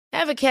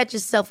Ever catch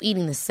yourself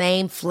eating the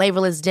same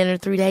flavorless dinner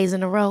 3 days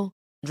in a row?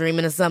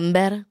 Dreaming of something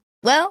better?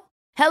 Well,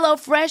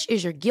 HelloFresh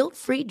is your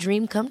guilt-free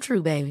dream come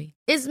true, baby.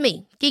 It's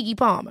me, Keke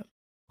Palmer.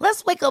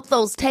 Let's wake up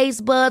those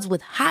taste buds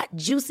with hot,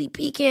 juicy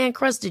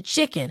pecan-crusted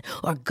chicken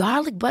or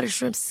garlic butter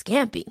shrimp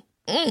scampi.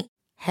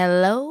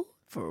 Hello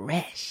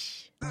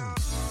Fresh.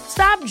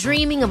 Stop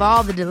dreaming of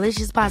all the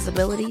delicious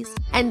possibilities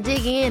and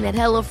dig in at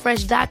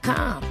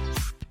HelloFresh.com.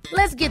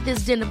 Let's get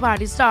this dinner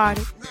party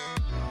started.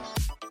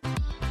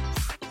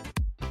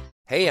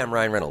 Hey, I'm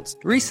Ryan Reynolds.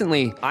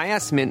 Recently, I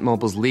asked Mint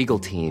Mobile's legal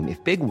team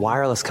if big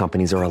wireless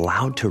companies are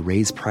allowed to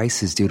raise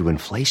prices due to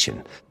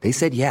inflation. They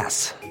said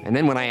yes. And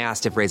then when I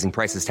asked if raising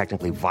prices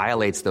technically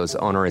violates those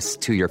onerous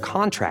 2-year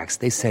contracts,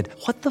 they said,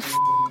 "What the f***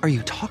 are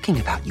you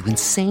talking about, you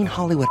insane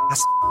Hollywood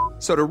ass?"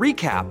 So to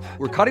recap,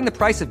 we're cutting the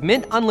price of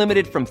Mint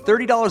Unlimited from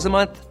 $30 a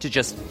month to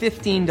just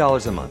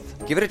 $15 a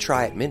month. Give it a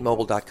try at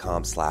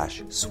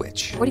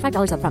mintmobile.com/switch.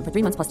 $45 up front for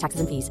 3 months plus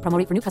taxes and fees. Promo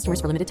rate for new customers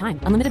for limited time.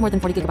 Unlimited more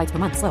than 40 gigabytes per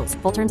month. Slows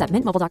full terms at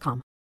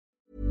mintmobile.com.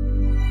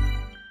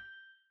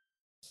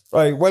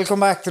 Right, welcome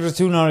back to the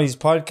Two Norries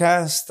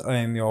podcast.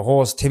 I'm your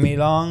host, Timmy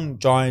Long,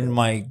 joined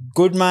my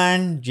good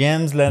man,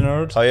 James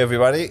Leonard. Hi,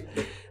 everybody.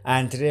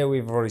 And today we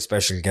have a very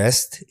special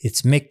guest.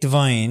 It's Mick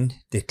Devine,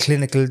 the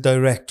Clinical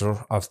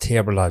Director of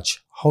Tabor Lodge.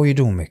 How are you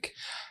doing, Mick?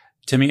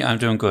 Timmy, I'm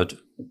doing good.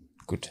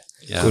 Good.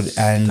 Yeah, good.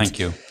 And thank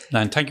you.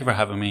 And thank you for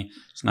having me.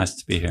 It's nice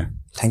to be here.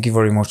 Thank you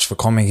very much for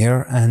coming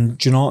here.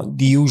 And, you know,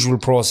 the usual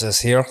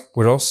process here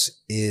with us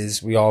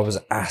is we always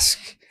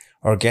ask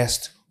our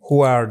guest,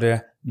 who are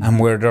they and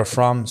where they're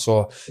from.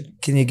 So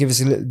can you give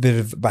us a little bit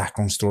of a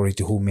background story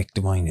to who Mick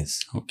Devine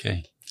is?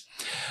 Okay.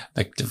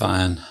 Mick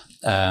Devine.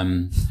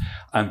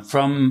 I'm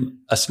from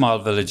a small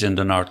village in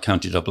the North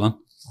County Dublin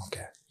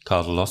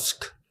called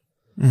Lusk.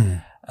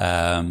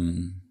 I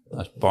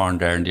was born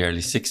there in the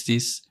early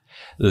 60s,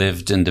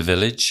 lived in the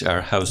village.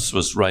 Our house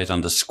was right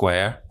on the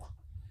square.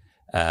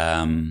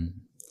 And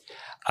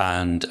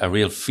a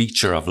real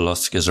feature of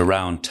Lusk is a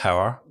round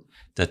tower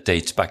that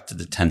dates back to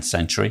the 10th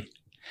century.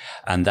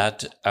 And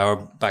that our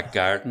back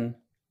garden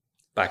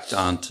backed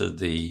onto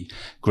the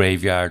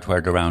graveyard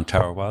where the round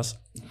tower was.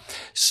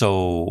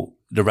 So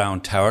the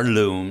round tower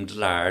loomed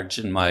large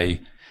in my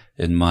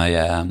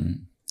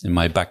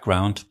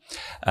background.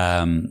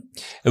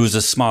 It was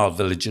a small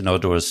village, you know.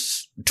 There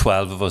was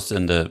 12 of us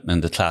in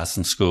the class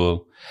in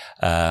school.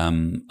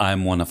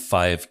 I'm one of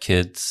 5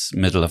 kids,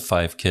 middle of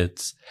 5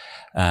 kids.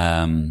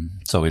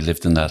 So we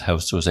lived in that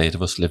house. There was 8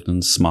 of us lived in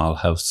a small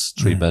house,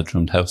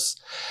 3-bedroomed house.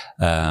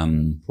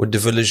 Would the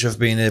village have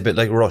been a bit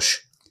like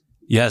Rush?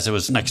 Yes, it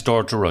was next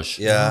door to Rush.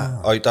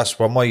 Yeah, that's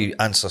where my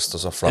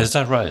ancestors are from. Is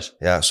that right?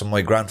 Yeah, so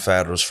my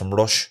grandfather was from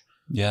Rush.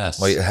 Yes.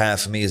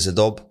 Half of me is a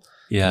dub.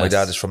 Yes. My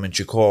dad is from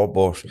Inchicore,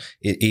 but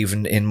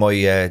even in my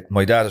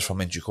dad is from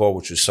Inchicore,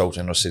 which is South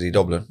Inner City,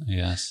 Dublin.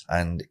 Yes.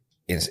 And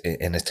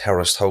in a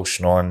terraced house,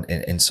 you know,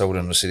 in South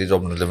Inner City,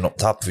 Dublin, living up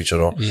top of each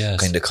other,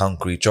 kind of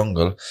concrete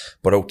jungle.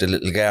 But out the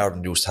little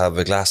garden, you used to have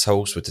a glass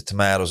house with the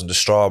tomatoes and the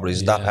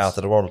strawberries. Yes. That part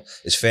of the world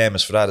is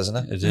famous for that, isn't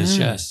it? It is,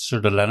 yes. So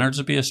the Leonards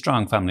would be a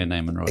strong family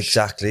name in Rush.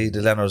 Exactly, the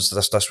Leonards.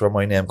 That's where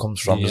my name comes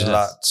from. Yes.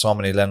 There's so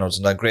many Leonards,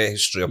 and that great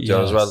history up there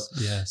as well.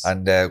 Yes.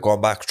 And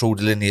going back through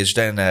the lineage,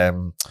 then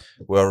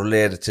we're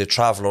related to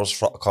travellers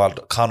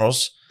called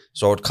Connors.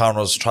 So at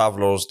Connors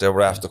Travellers, they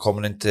were after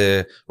coming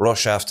into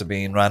Rush after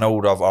being ran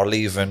out of or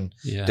leaving.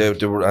 Yeah. They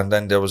were, and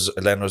then there was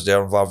Leonards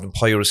there involved in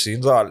piracy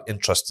and all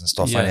interesting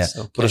stuff. Yes,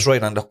 okay. But it's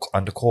right on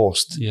the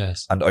coast.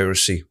 Yes. And the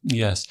Irish Sea.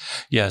 Yes.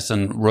 Yes.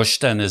 And Rush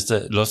then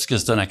Lusk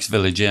is the next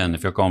village in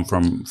if you're going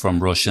from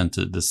Rush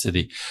into the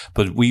city.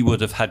 But we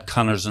would have had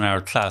Connors in our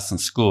class in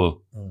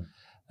school.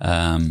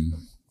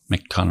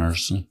 Mick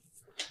Connors.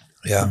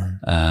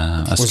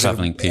 As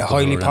travelling people. A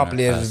highly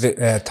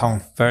populated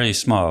town. Very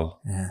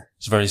small. Yeah.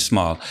 It's very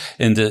small.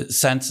 In the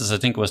census, I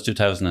think it was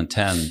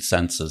 2010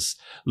 census,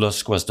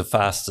 Lusk was the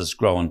fastest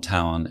growing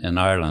town in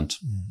Ireland.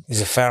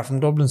 Is it far from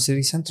Dublin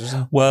city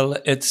centre? Well,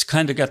 it's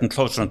kind of getting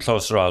closer and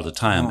closer all the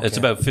time. Okay. It's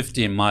about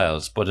 15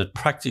 miles, but it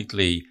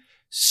practically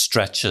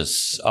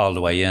stretches all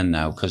the way in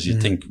now because you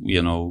think,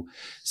 you know,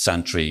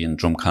 Santry and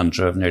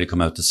Drumcondra have nearly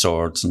come out to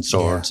Swords, and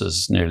Swords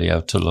is nearly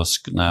out to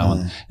Lusk now,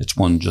 and it's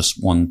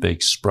one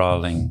big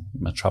sprawling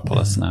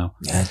metropolis now.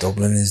 Yeah,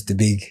 Dublin is the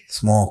big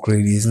smoke,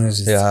 really, isn't it?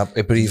 Yeah,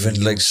 but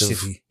even like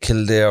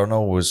Kildare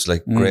now was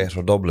like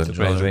Greater Dublin. The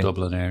Greater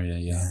Dublin area,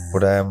 yeah.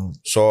 But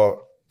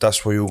so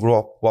that's where you grew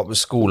up. What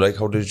was school like?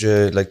 How did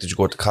you did you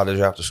go to college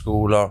after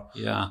school or?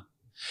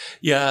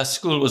 Yeah,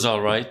 school was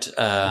all right.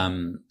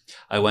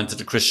 I went to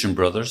the Christian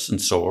Brothers in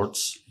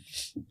Swords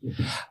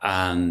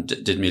and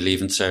did my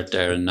Leaving Cert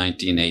there in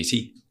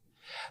 1980.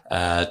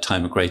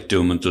 Time of great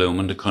doom and gloom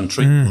in the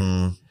country.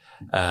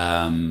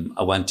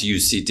 I went to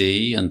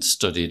UCD and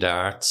studied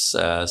arts,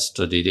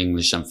 studied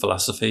English and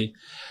philosophy,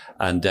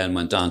 and then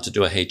went on to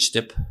do a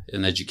HDip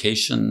in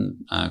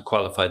education,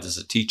 qualified as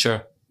a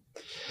teacher.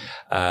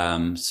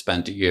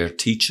 Spent a year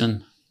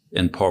teaching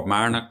in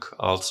Portmarnock,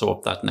 also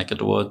up that neck of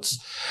the woods.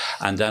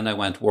 And then I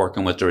went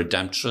working with the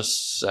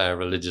Redemptorists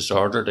religious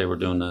order. They were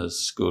doing a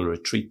school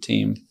retreat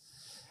team.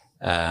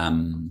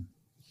 And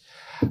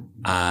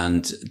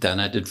then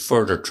I did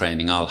further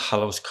training, All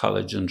Hallows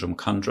College in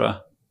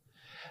Drumcondra.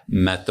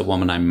 Met the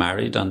woman I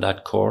married on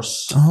that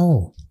course.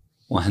 Oh.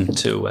 Went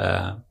to...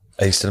 Are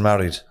you still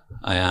married?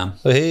 I am.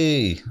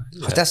 Hey.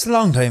 Yeah. That's a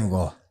long time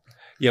ago.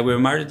 Yeah, we were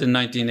married in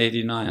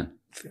 1989.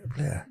 Fair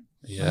play.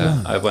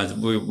 Yeah.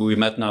 We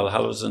met in All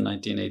Hallows in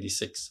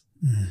 1986.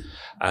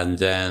 And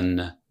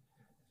then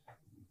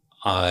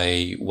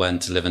I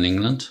went to live in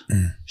England.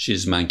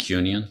 She's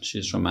Mancunian.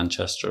 She's from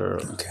Manchester.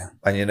 Okay.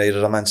 And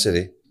United or Man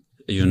City?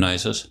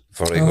 United.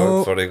 Very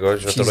good, very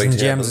good. She's in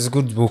James'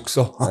 good book,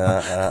 so.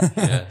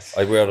 Yes.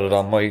 I wear it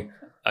on my...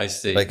 I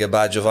see. Like a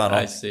badge of honour.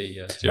 I see,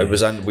 yes.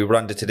 We were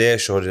on the Today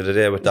Show the other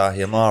day with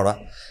Dahi Amara,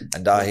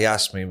 and Dahi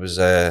asked me, was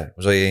I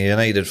a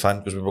United fan,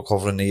 because we were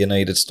covering the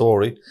United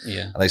story.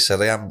 Yeah. And I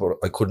said I am, but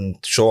I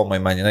couldn't show my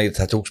Man United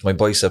tattoos. My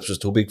biceps was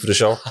too big for the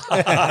show.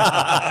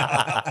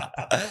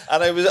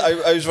 And I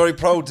was very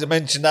proud to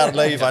mention that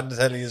live on the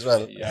telly as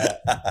well. Yeah.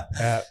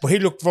 But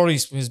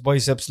his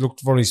biceps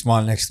looked very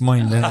small next to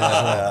mine. Then.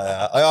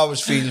 I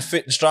always feel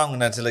fit and strong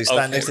until I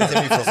stand next to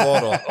Timmy for a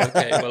photo.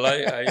 Okay, well,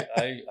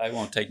 I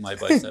won't take my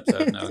biceps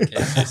out now in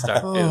case you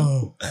start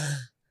feeling.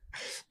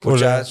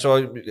 But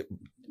so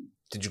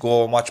did you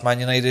go and watch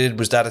Man United?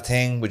 Was that a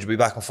thing? Would you be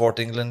back and forth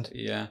to England?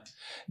 Yeah.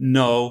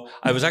 No,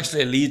 I was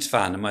actually a Leeds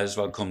fan. I might as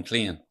well come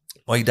clean.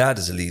 My dad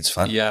is a Leeds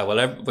fan. Yeah, well,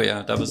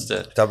 that was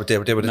the they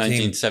were the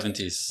 1970s.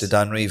 Team, the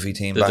Don Revie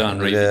team. The back Don in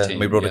the Revie day. team,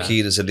 My brother yeah.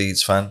 Keith is a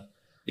Leeds fan.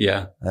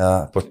 Yeah.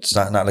 But it's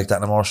not like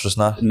that anymore, so it's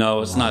not.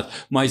 No, it's not.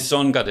 My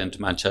son got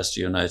into Manchester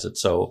United,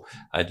 so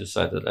I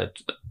decided I'd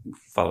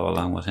follow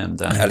along with him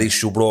then. At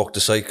least you broke the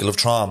cycle of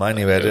trauma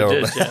anyway.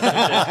 Did,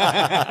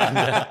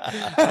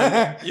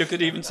 you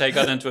could even say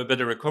got into a bit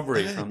of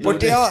recovery from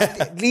But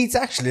Leeds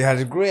actually had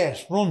a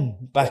great run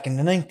back in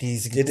the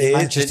 90s.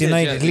 Manchester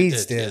United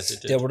Leeds days.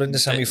 They were in the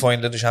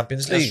semi-final of the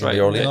Champions League in the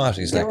early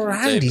 90s. They were a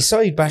handy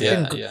side back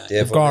then.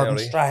 Dave Gordon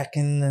O'Leary.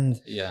 Strachan and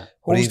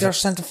who But was their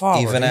centre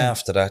forward? Even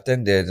after that,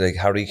 then they had like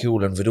Harry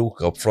Kuehl and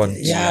Viduka up front.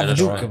 Yeah,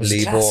 Viduka was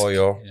Lee classic.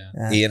 Boyer,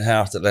 Ian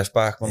Hart at left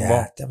back.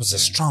 Yeah, that was a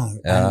strong.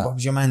 Yeah. And what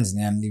was your man's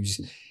name? He was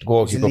The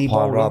goalkeeper Lee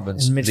Paul Bowyer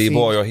Robbins. in Lee midfield.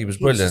 Boyer, he was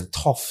brilliant.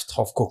 Tough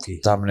cookie.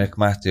 Dominic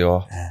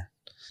Matteo. Yeah.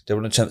 They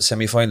were in the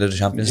semi-final of the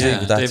Champions League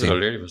with that David team.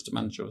 O'Leary was the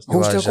manager. Wasn't Who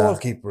was was, their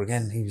goalkeeper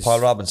again? He was Paul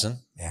Robinson.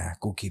 Yeah,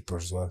 good keeper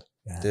as well.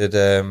 Yeah.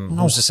 Who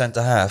was the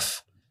centre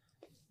half?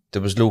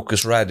 There was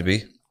Lucas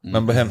Radeby.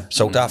 Remember him?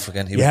 South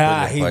African. He was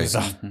brilliant. He was.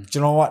 Do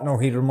you know what? No,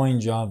 he'd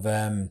remind you of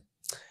Van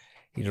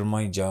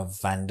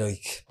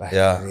Dijk back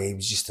in the day. He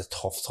was just a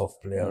tough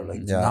player.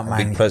 Like not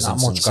a big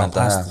presence not in much gone centre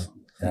past half. him.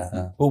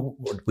 Yeah. Well,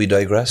 we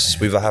digress.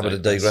 We have a habit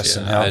of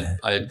digressing now.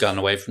 I had gone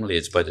away from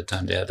Leeds by the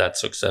time they had that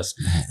success.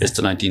 It's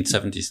the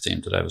 1970s team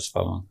that I was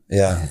following.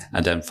 Yeah.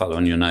 And then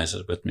following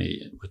United with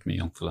me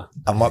young fella.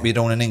 And what were you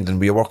doing in England?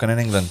 Were you working in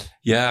England?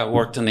 Yeah, I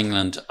worked in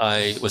England.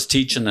 I was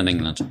teaching in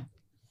England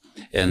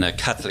in a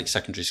Catholic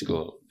secondary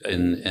school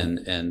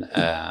in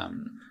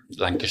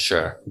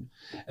Lancashire,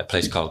 a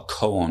place called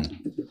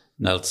Cohen,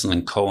 Nelson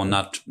and Cohen,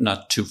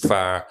 not too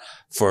far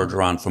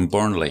further on from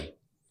Burnley.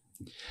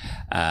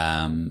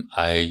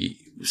 I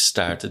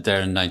started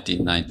there in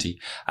 1990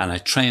 and I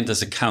trained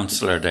as a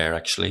counsellor there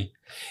actually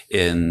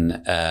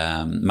in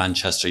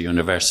Manchester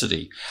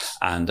University,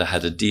 and I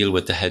had a deal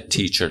with the head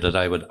teacher that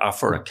I would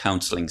offer a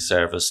counselling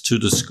service to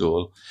the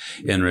school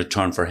in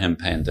return for him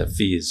paying the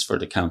fees for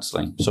the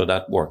counselling. So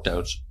that worked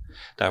out.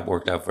 That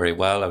worked out very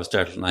well. I was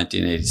there in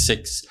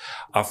 1986,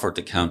 offered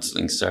the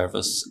counselling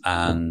service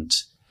and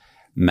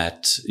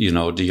met,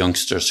 the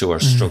youngsters who are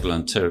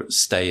struggling to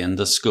stay in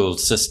the school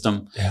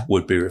system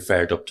would be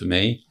referred up to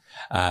me.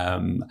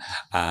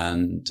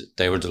 And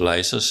they were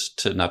delighted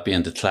to not be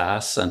in the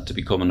class and to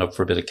be coming up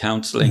for a bit of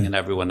counselling, and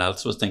everyone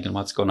else was thinking,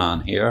 what's going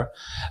on here?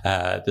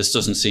 This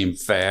doesn't seem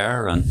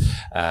fair. And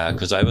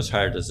because I was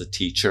hired as a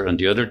teacher and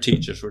the other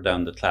teachers were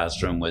down in the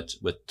classroom with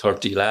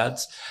 30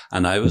 lads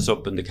and I was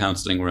up in the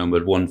counselling room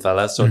with one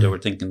fella. So they were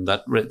thinking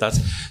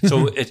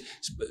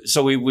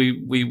so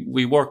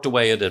we worked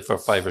away at it for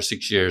 5 or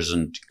 6 years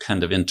and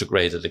kind of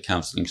integrated the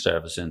counselling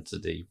service into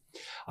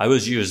I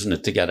was using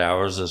it to get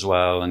hours as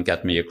well and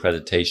get me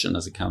accreditation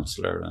as a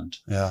counsellor.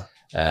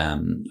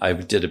 And I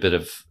did a bit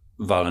of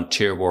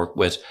volunteer work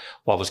with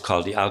what was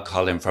called the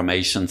Alcohol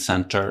Information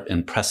Centre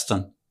in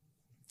Preston.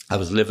 I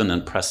was living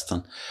in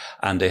Preston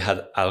and they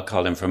had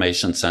alcohol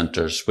information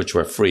centres, which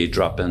were free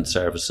drop-in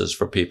services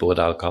for people with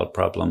alcohol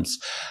problems.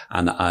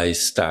 And I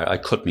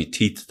cut my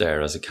teeth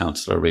there as a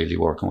counsellor, really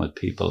working with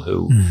people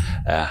who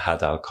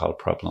had alcohol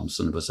problems.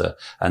 And it was an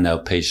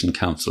outpatient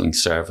counselling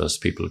service.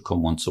 People would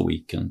come once a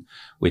week and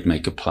we'd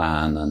make a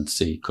plan and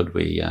see, could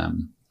we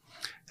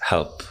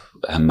help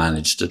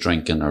manage the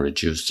drinking or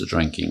reduce the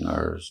drinking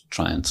or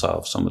try and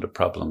solve some of the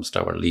problems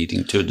that were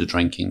leading to the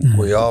drinking.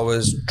 Were you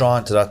always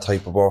drawn to that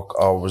type of work,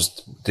 or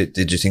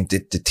did you think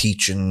that the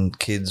teaching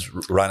kids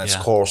ran its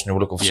course and you were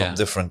looking for something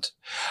different?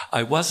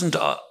 I wasn't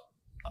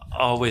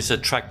always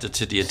attracted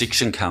to the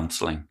addiction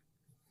counselling.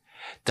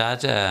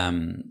 That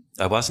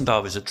I wasn't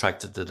always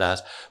attracted to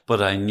that,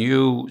 but I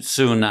knew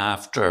soon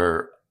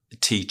after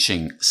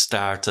teaching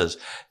started,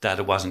 that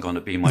it wasn't going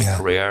to be my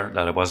career,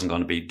 that I wasn't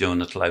going to be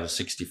doing it till I was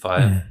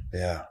 65.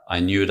 Yeah. I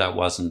knew that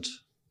wasn't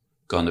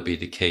going to be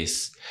the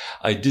case.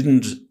 I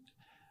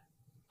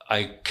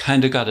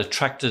kind of got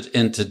attracted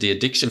into the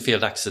addiction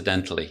field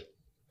accidentally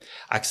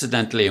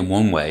in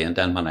one way. And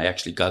then when I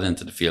actually got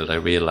into the field, I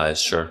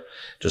realized, sure,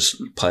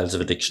 there's piles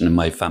of addiction in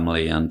my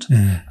family and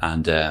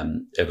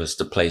it was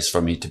the place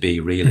for me to be,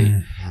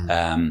 really.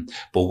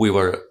 But we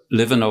were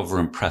living over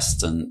in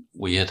Preston.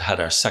 We had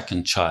our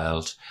second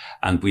child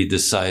and we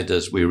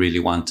decided we really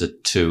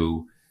wanted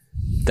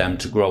them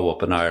to grow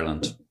up in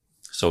Ireland.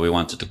 So we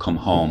wanted to come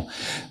home.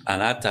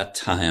 And at that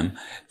time,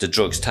 the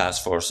drugs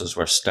task forces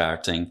were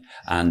starting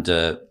and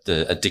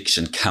the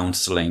addiction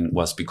counselling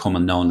was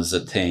becoming known as a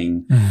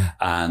thing.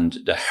 And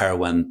the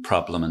heroin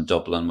problem in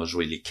Dublin was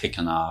really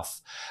kicking off.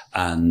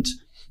 And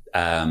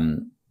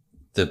the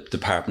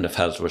Department of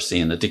Health were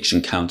seeing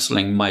addiction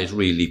counselling might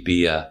really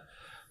be a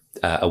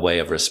way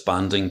of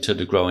responding to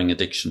the growing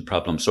addiction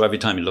problem. So every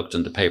time you looked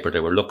in the paper, they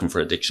were looking for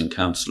addiction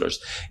counsellors,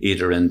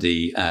 either in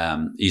the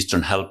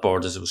Eastern Health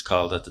Board, as it was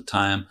called at the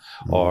time,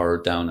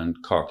 or down in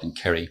Cork and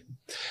Kerry.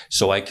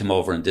 So I came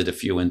over and did a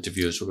few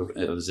interviews.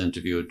 I was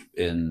interviewed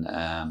in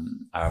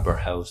Arbour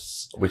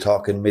House. We're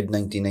talking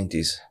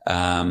mid-1990s?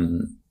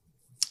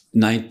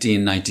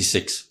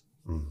 1996.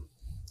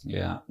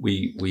 Yeah,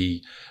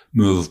 we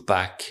moved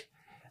back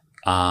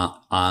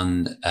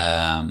on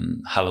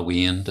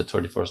Halloween, the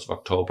 31st of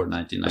October,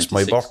 1996. It's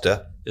my birthday.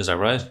 Is that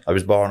right? I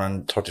was born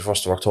on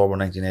 31st of October,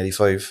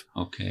 1985.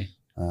 Okay.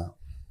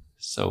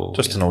 So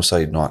just an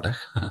outside note. No,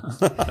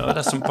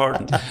 that's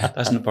important.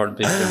 That's an important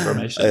piece of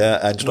information.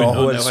 And do you know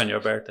who else? When your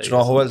birthday. Do you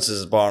know who else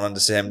is born on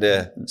the same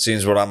day?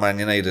 Seems we're on Man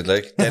United,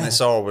 like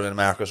Dennis Irwin and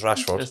Marcus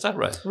Rashford. Is that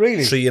right?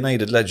 Really? 3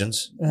 United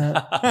legends.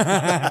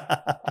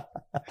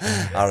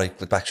 All right,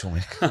 but back to me.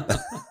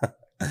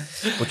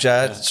 But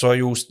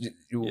so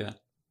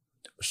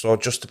so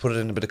just to put it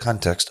in a bit of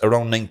context,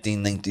 around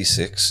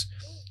 1996,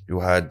 you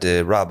had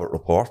the Rabbit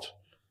Report,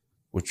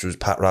 which was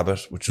Pat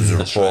Rabbit, which was a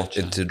report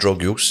into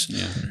drug use.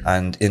 Yeah.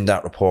 And in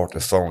that report,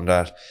 it found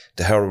that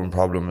the heroin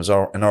problem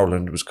in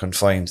Ireland was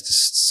confined to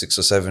 6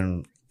 or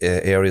 7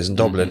 areas in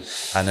Dublin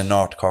and in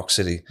North Cork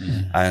City.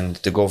 And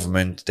the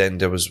government, then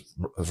there was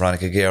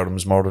Veronica Guerin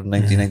was murdered in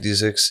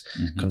 1996.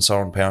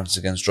 Concerned Parents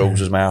Against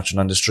Drugs was marching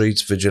on the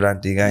streets,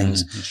 vigilante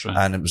gangs. Right.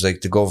 And it was like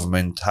the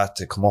government had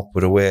to come up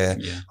with a way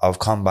of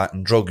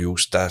combating drug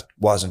use that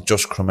wasn't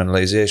just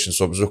criminalisation.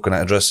 So it was looking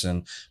at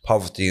addressing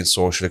poverty and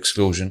social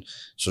exclusion.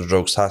 So the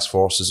drugs task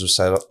forces were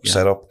set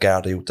up,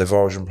 Garda Youth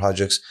Diversion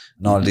projects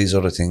and all these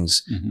other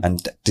things.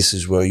 And this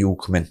is where you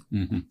come in.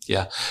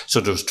 Yeah. So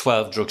there was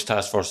 12 drugs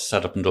task forces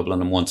set up in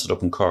Dublin and 1 set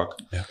up in Cork.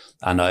 Yeah.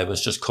 And I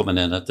was just coming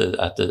in at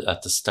the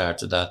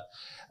start of that.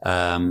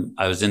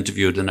 I was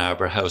interviewed in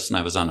Arbour House and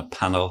I was on a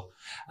panel,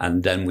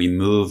 and then we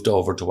moved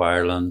over to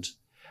Ireland.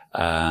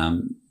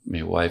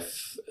 My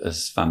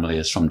wife's family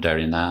is from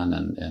Derrynane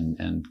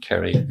in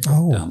Kerry.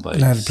 Down by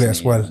that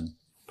place well.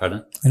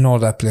 Pardon? I know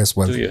that place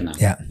well. Do you know?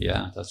 Yeah.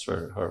 Yeah, that's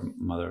where her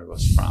mother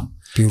was from.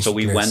 Beautiful so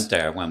we place. went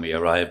there when we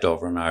arrived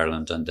over in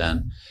Ireland, and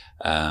then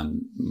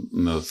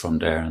moved from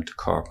there into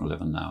Cork and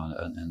living now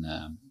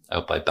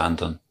out by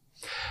Bandon.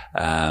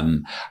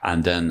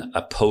 And then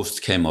a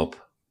post came up.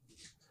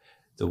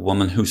 The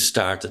woman who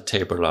started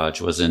Tabor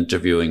Lodge was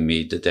interviewing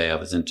me the day I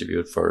was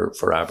interviewed for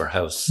Arbour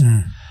House.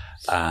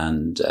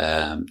 And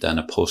then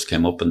a post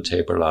came up in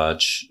Tabor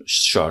Lodge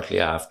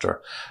shortly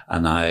after,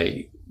 and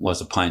I was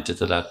appointed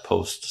to that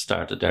post,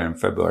 started there in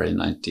February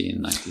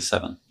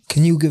 1997.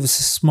 Can you give us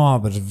a small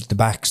bit of the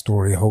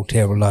backstory of how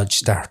Tabor Lodge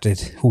started,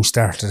 who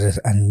started it,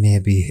 and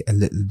maybe a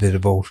little bit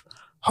about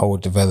how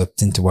it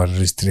developed into what it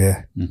is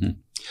today?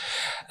 In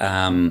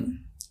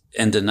the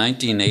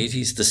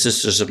 1980s, the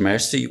Sisters of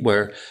Mercy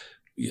were,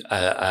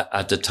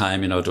 at the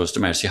time, there was the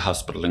Mercy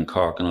Hospital in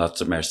Cork and lots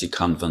of Mercy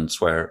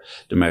convents where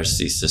the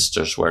Mercy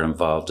sisters were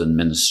involved in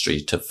ministry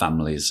to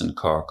families in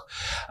Cork.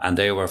 And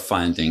they were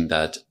finding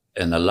that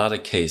in a lot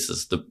of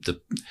cases,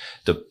 the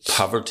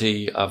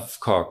poverty of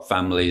Cork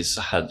families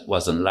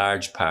was in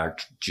large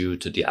part due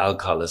to the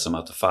alcoholism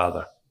of the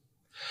father.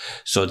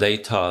 So they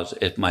thought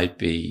it might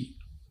be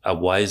a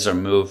wiser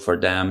move for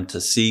them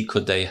to see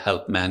could they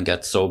help men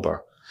get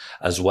sober,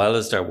 as well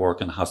as their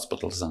work in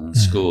hospitals and in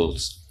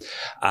schools.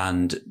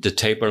 And the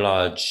Tabor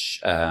Lodge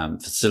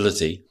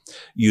facility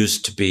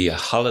used to be a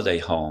holiday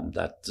home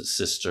that the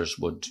sisters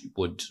would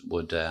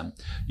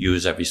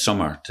use every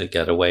summer to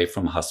get away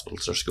from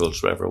hospitals or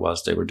schools, whatever it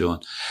was they were doing.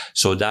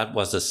 So that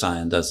was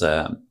assigned as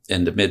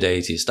in the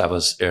mid-80s, that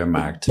was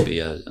earmarked to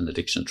be an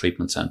addiction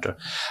treatment centre.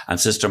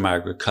 And Sister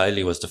Margaret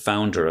Kiley was the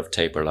founder of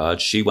Tabor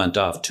Lodge. She went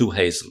off to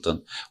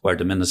Hazelton, where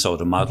the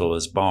Minnesota model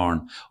was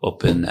born,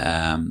 up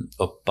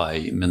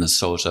by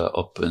Minnesota,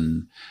 up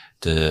in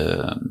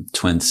the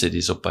Twin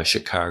Cities, up by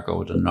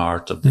Chicago, the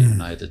north of the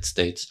United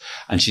States.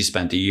 And she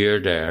spent a year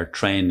there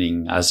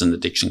training as an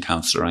addiction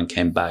counsellor and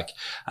came back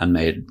and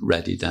made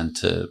ready then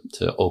to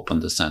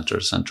open the centre.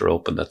 The centre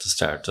opened at the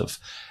start of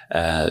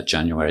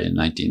January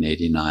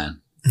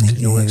 1989. Can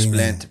you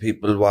explain to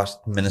people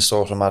what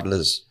Minnesota model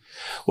is?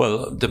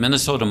 Well, the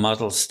Minnesota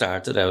model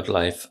started out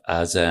life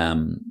as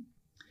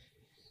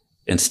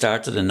it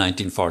started in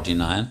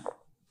 1949.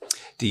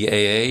 The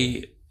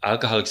AA,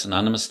 Alcoholics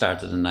Anonymous,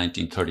 started in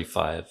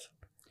 1935,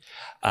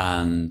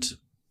 and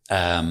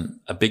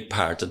a big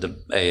part of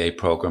the AA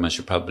program, as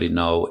you probably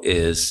know,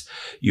 is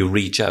you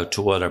reach out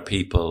to other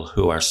people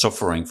who are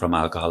suffering from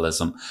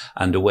alcoholism,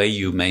 and the way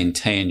you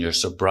maintain your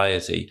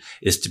sobriety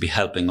is to be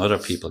helping other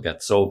people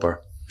get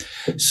sober.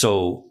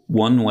 So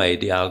one way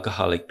the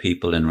alcoholic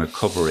people in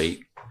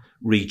recovery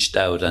reached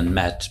out and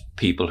met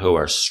people who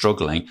are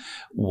struggling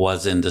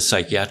was in the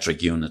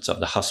psychiatric units of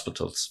the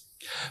hospitals.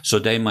 So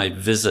they might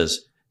visit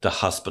the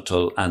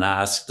hospital and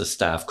ask the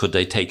staff, could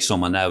they take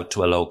someone out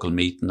to a local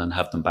meeting and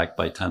have them back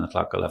by 10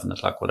 o'clock, 11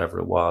 o'clock, whatever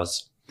it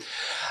was.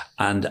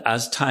 And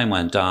as time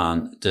went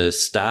on, the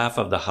staff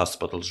of the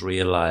hospitals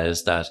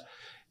realized that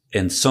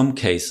in some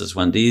cases,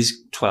 when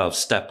these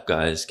 12-step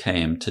guys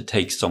came to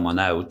take someone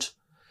out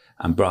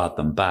and brought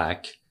them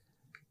back,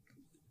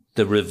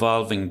 the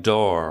revolving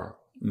door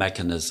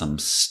mechanism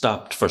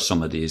stopped for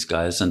some of these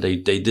guys, and they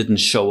didn't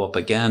show up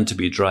again to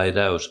be dried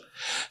out.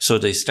 So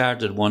they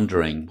started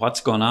wondering what's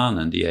going on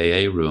in the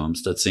AA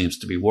rooms that seems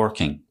to be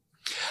working.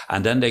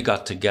 And then they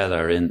got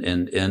together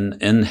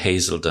in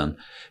Hazelden,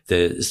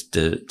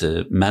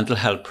 the mental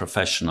health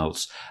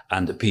professionals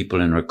and the people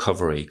in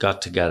recovery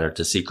got together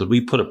to see, could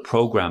we put a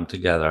program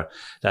together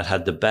that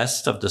had the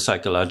best of the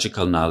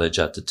psychological knowledge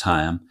at the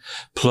time,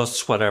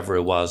 plus whatever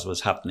it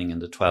was happening in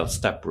the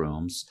 12-step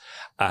rooms,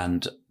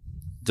 and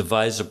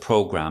devise a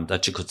program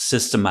that you could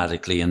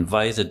systematically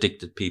invite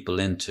addicted people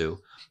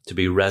into to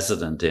be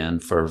resident in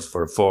for a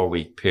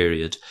 4-week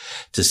period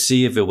to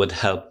see if it would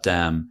help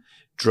them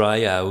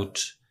dry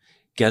out,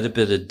 get a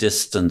bit of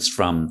distance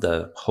from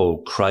the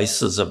whole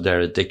crisis of their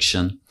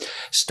addiction,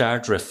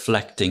 start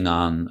reflecting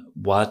on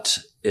what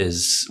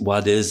is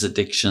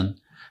addiction,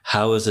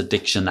 how is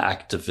addiction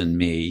active in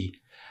me,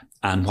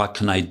 and what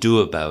can I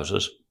do about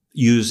it,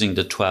 using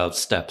the 12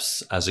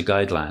 steps as a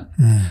guideline.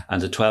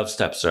 And the 12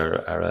 steps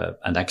are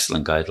an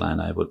excellent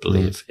guideline, I would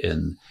believe,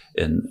 in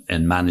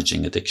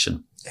managing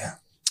addiction. Yeah.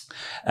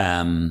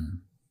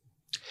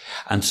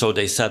 And so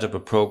they set up a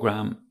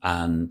program,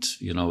 and,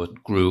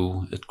 it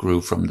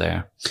grew from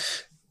there.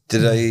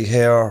 Did I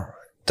hear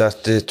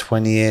that the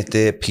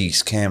 28-day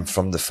piece came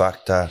from the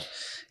fact that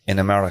in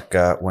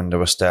America, when they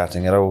were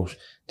starting it out,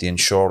 the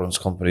insurance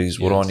companies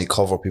would only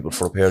cover people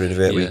for a period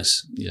of 8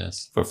 weeks.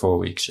 Yes, for 4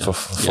 weeks. Yeah. For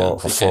 4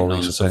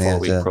 weeks. It's a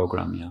 4-week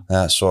program,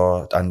 yeah.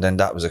 So, and then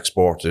that was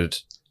exported,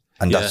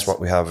 and that's what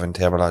we have in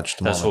Tabor Lodge.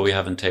 That's what we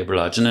have in Tabor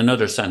Lodge, and in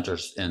other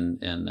centres in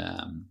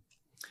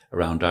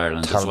around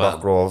Ireland as well.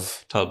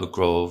 Talbot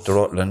Grove. The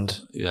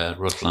Rutland. Yeah,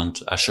 Rutland,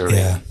 Ashery.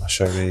 Yeah.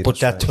 Ashery. But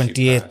that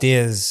 28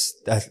 days,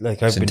 I've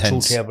been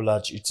intense. through Tabor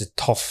Lodge, it's a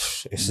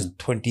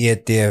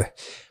 28-day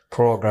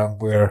program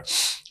where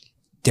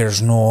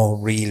there's no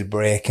real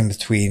break in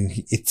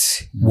between.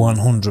 It's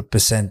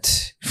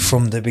 100%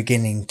 from the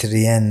beginning to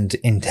the end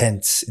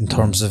intense in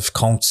terms of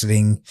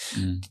counselling,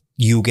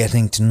 you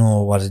getting to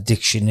know what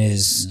addiction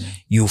is,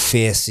 you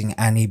facing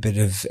any bit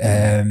of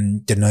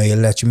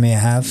denial that you may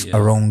have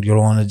around your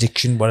own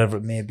addiction, whatever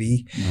it may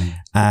be.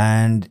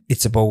 And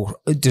it's about,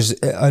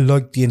 I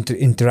like the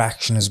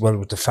interaction as well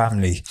with the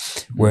family,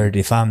 where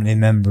the family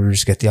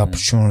members get the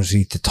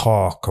opportunity to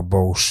talk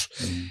about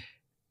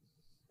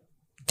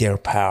their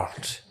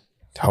part,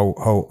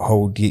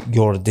 how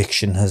your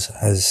addiction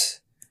has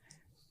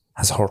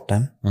hurt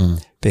them.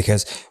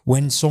 Because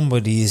when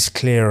somebody is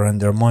clear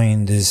and their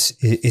mind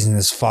isn't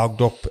as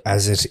fogged up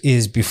as it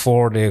is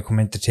before they come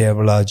into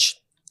Tabor Lodge,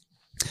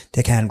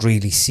 they can't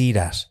really see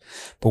that.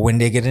 But when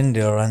they get in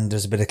there and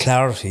there's a bit of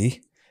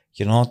clarity,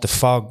 the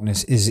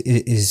fogness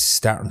is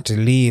starting to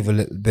leave a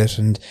little bit,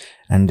 and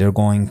they're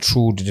going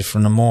through the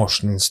different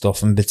emotional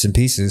stuff and bits and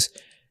pieces,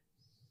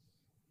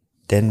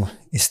 then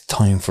it's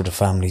time for the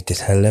family to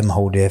tell them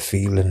how they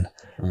feel and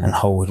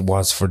how it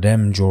was for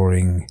them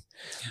during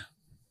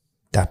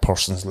that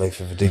person's life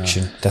of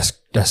addiction.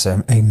 That's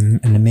an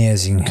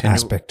amazing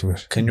aspect to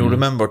it. Can you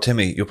remember,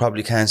 Timmy? You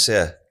probably can't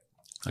say.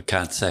 I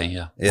can't say,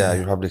 yeah. Yeah,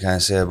 you probably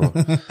can't say, but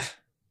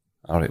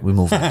all right, we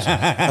move on. You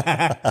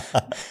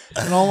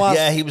know what?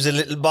 Yeah, he was a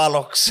little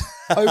bollocks.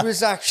 I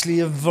was actually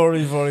a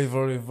very, very,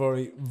 very,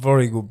 very,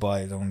 very good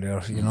boy down there.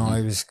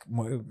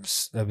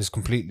 I was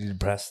completely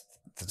depressed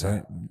at the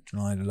time.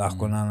 I had a lot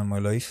going on in my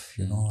life.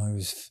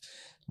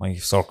 My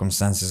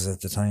circumstances at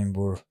the time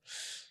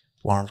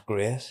weren't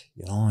great.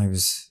 I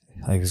was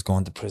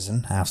going to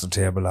prison after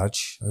Tabor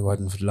Lodge. I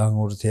wasn't for long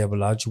out of Tabor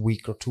Lodge, a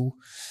week or two,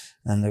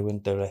 and I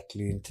went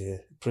directly into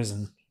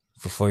prison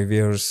for 5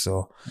 years.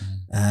 So,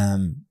 I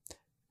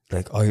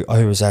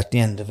was at the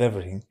end of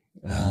everything.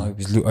 I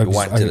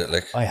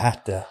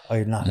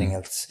had nothing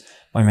else.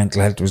 My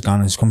mental health was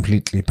gone. I was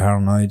completely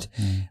paranoid.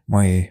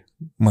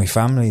 My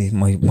family,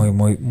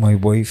 my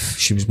wife,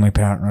 she was my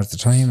partner at the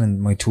time,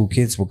 and my 2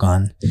 kids were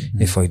gone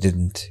if I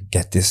didn't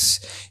get this,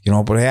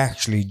 but I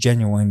actually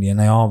genuinely, and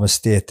I always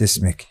state this,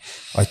 Mick,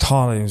 I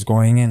thought I was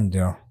going in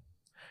there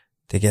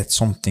to get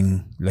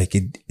something like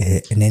an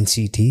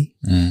NCT,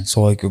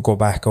 so I could go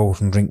back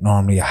out and drink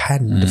normally. I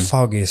hadn't the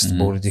foggiest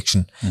about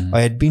addiction.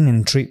 I had been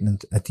in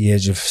treatment at the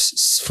age of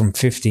from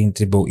 15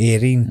 to about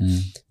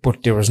 18,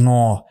 but there was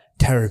no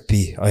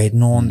therapy. I had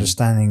no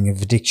understanding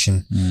of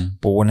addiction.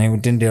 But when I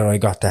went in there, I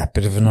got that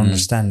bit of an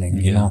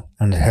understanding, you know,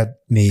 and it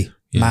helped me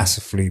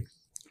massively.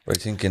 I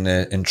think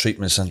in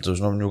treatment centres,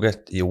 when you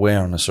get the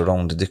awareness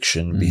around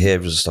addiction,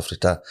 behaviours and stuff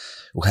like that,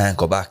 you can't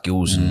go back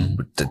using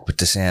with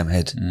the same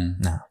head.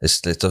 No.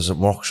 It doesn't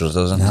work, so it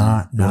doesn't.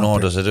 No, you know,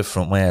 there's a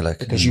different way, like.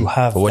 Because you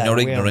have But when you're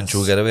awareness. ignorant,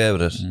 you get away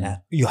with it. Yeah.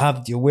 You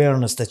have the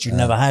awareness that you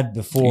never had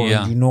before,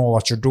 and you know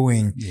what you're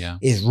doing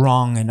is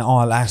wrong in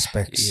all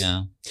aspects.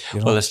 Yeah. You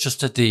know? Well, it's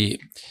just that the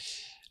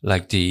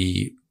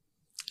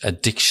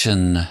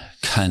addiction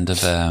kind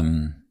of,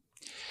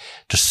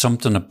 there's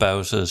something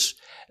about it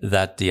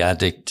that the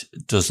addict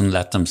doesn't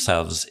let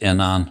themselves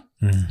in on.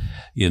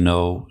 You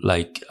know,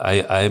 like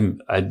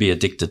I'd be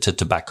addicted to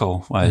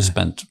tobacco. I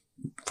spent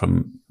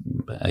from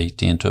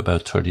 18 to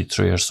about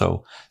 33 or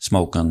so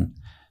smoking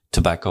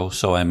tobacco.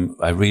 So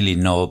I really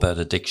know about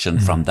addiction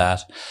from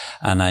that.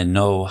 And I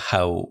know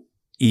how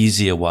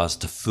easy it was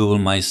to fool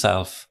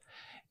myself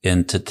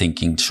into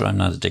thinking, sure, I'm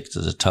not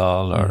addicted at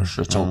all, or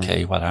sure, it's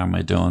okay, what harm am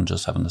I doing,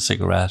 just having a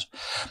cigarette?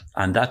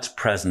 And that's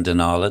present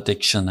in all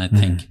addiction, I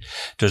think.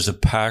 There's a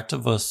part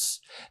of us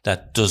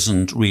that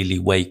doesn't really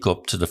wake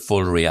up to the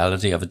full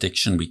reality of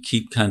addiction. We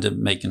keep kind of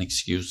making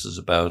excuses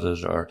about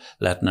it, or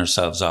letting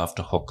ourselves off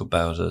the hook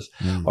about it,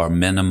 or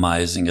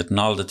minimizing it, and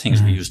all the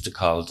things we used to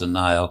call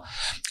denial.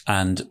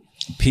 And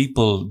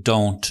people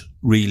don't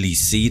really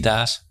see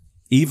that.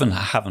 Even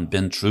haven't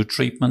been through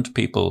treatment,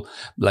 people,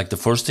 like the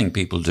first thing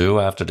people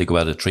do after they go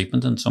out of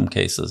treatment in some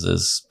cases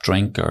is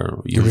drink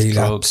or use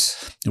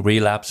drugs.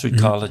 Relapse, we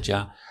call it,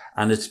 yeah.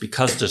 And it's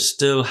because they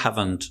still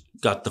haven't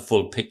got the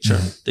full picture.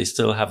 They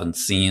still haven't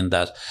seen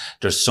that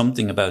there's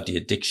something about the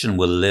addiction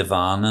will live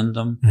on in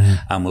them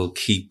and will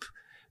keep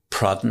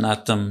prodding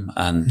at them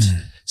and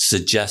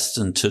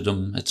suggesting to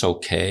them, it's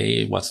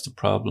okay, what's the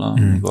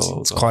problem?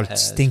 It's called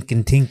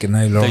stinking thinking,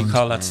 I learned. They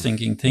call that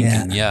stinking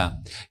thinking, yeah.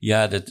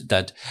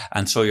 That,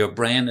 and so your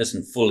brain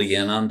isn't fully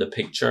in on the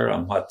picture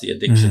on what the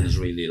addiction is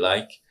really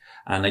like.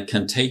 And it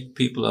can take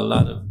people a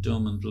lot of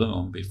doom and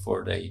gloom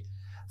before they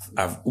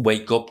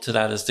wake up to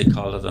that, as they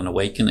call it, an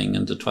awakening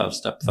in the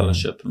 12-step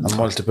fellowship. And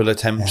multiple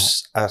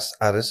attempts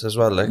at it as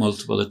well, like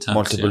multiple attempts,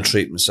 multiple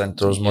treatment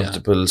centres,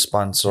 multiple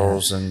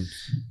sponsors, and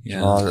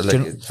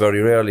very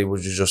rarely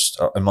would you just,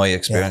 in my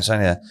experience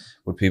anyway,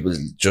 would people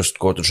just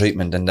go to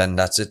treatment and then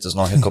that's it, there's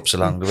no hiccups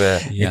along the way.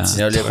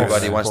 Nearly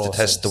everybody wants to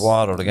test the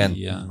water again.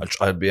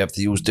 I'll be able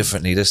to use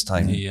differently this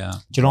time. Do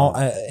you know,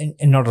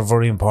 another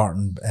very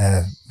important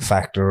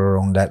factor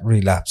around that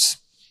relapse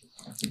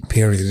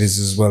period is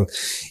as well,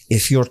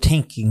 if your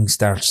thinking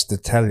starts to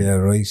tell you,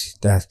 right,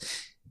 that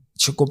you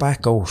should go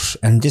back out,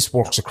 and this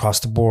works across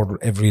the board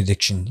with every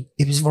addiction.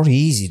 It was very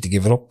easy to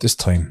give it up this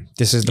time.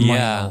 This is the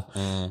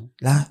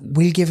money.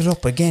 We'll give it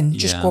up again.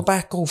 Just go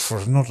back out for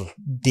another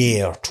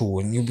day or two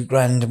and you'll be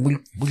grand, and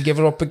we'll give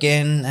it up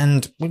again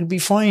and we'll be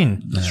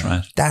fine. That's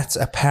right. That's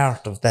a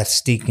part of that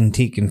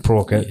stinking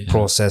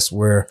process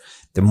where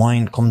the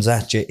mind comes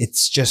at you.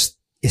 It's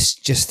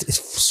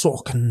so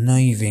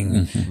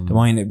conniving. The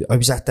mind. I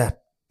was at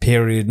that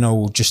period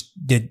now, just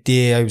the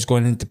day I was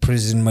going into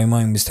prison, my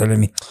mind was telling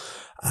me,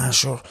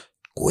 sure,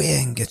 go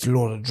in and get a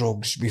load of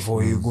drugs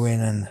before you go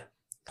in. And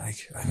like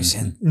I was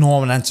saying, no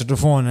one answered the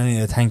phone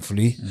anyway,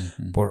 thankfully.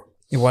 But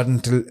it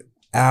wasn't until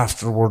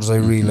afterwards I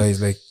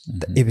realised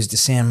it was the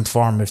same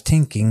form of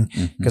thinking,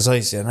 because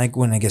I said, I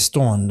go in, I get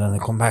stoned and I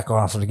come back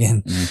off it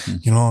again.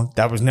 You know,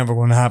 that was never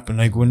going to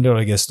happen. I go in there,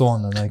 I get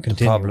stoned and I continue.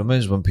 The problem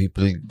is when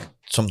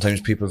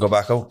sometimes people go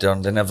back out there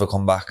and they never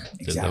come back.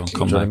 Exactly. Do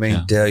you know what I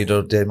mean?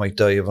 They might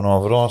die of an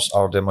overdose,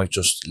 or they might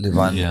just live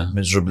on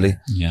miserably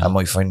and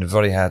might find it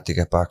very hard to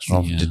get back.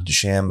 The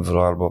shame of it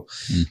all.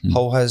 But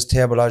how has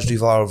Table Lodge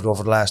evolved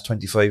over the last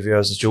 25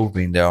 years that you've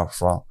been there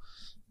for?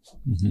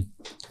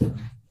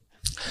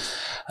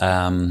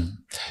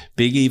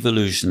 Big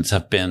evolutions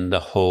have been the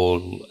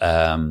whole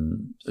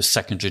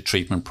secondary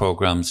treatment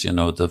programs, you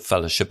know, the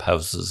fellowship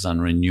houses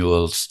and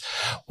renewals,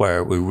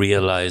 where we're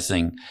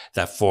realizing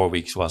that 4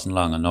 weeks wasn't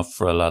long enough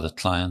for a lot of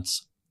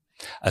clients,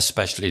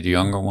 especially the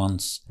younger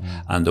ones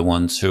and the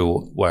ones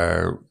who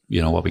were,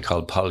 you know, what we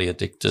call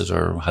polyaddicted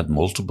or had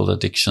multiple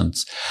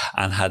addictions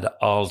and had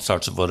all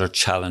sorts of other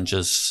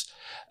challenges.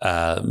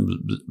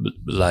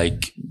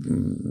 Like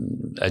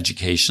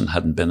education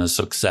hadn't been a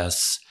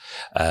success,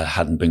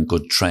 hadn't been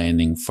good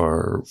training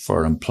for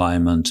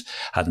employment,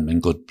 hadn't been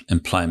good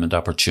employment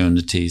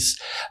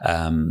opportunities,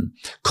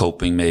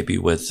 coping maybe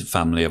with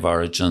family of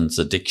origins,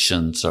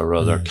 addictions, or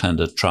other kind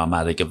of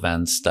traumatic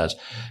events that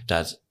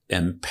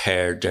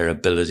impaired their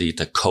ability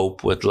to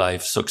cope with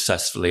life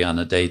successfully on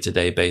a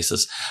day-to-day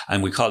basis.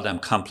 And we call them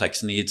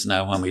complex needs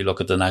now when we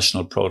look at the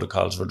national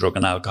protocols for drug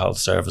and alcohol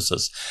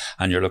services,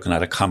 and you're looking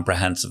at a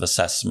comprehensive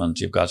assessment.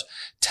 You've got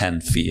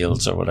 10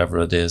 fields or whatever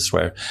it is,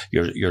 where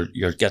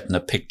you're getting a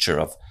picture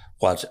of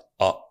what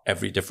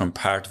every different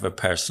part of a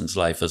person's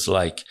life is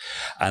like.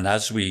 And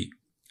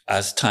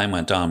as time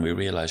went on, we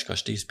realized,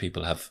 gosh, these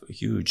people have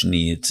huge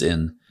needs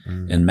in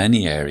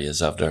many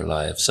areas of their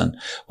lives. And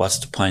what's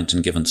the point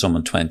in giving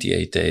someone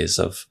 28 days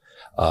of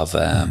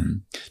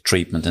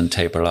treatment in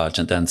Tabor Lodge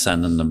and then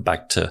sending them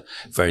back to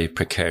very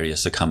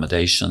precarious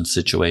accommodation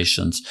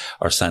situations,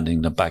 or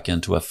sending them back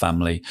into a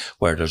family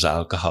where there's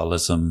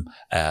alcoholism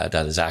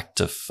that is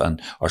active,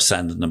 or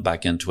sending them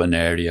back into an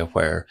area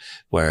where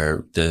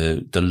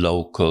the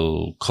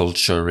local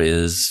culture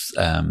is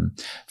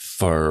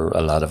for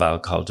a lot of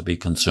alcohol to be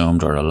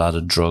consumed or a lot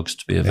of drugs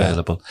to be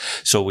available.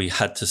 So we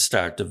had to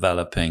start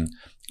developing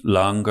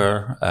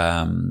longer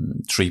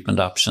treatment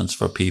options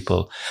for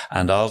people,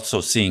 and also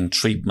seeing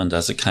treatment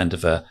as a kind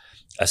of a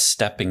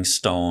stepping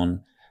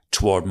stone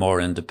toward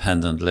more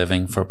independent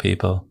living for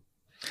people.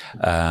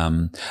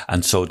 And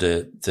so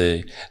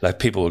the like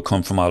people would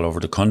come from all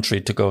over the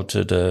country to go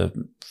to the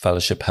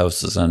fellowship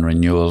houses and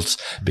renewals,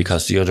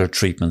 because the other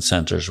treatment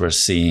centres were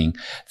seeing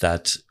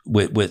that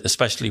with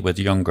especially with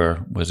a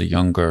younger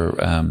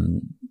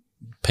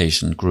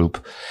patient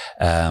group,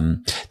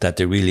 that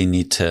they really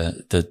need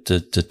to,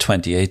 the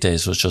 28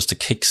 days was just a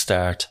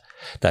kickstart,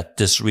 that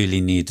this really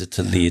needed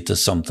to lead to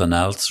something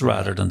else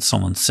rather than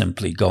someone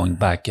simply going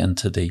back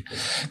into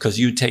because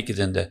you take it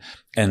in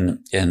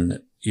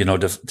you know,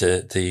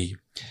 the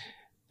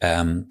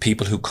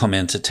people who come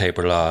into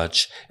Tabor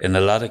Lodge, in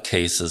a lot of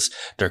cases,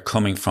 they're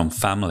coming from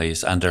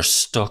families and they're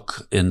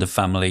stuck in the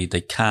family.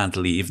 They can't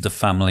leave the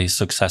family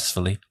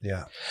successfully.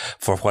 Yeah.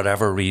 For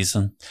whatever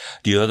reason.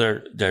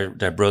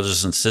 Their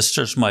brothers and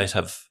sisters might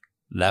have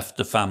left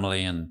the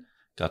family and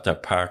got their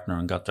partner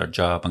and got their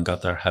job and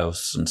got their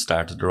house and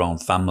started their own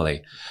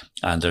family.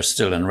 And they're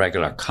still in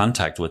regular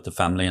contact with the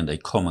family and they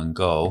come and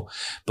go.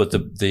 But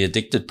the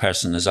addicted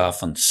person is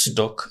often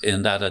stuck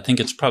in that. I think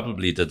it's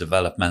probably the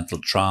developmental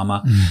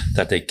trauma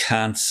that they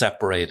can't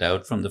separate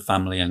out from the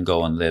family and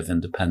go and live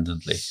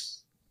independently.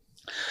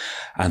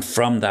 And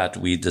from that,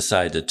 we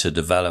decided to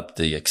develop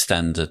the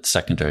extended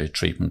secondary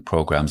treatment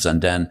programs.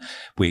 And then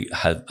we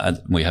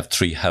have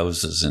 3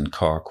 houses in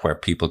Cork where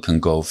people can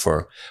go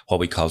for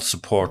what we call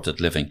supported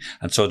living.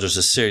 And so there's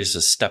a series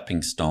of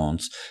stepping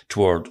stones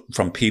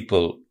from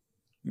people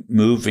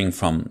moving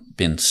from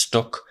being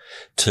stuck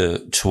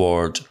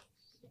toward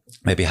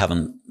maybe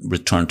having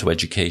returned to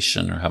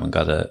education or having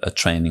got a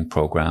training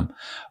program,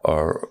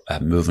 or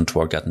moving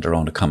toward getting their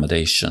own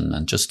accommodation.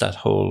 And just that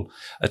whole,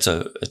 it's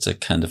a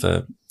kind of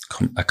a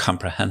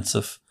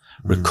comprehensive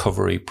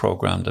recovery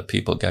program that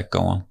people get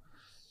going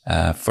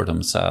for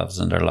themselves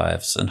and their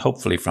lives. And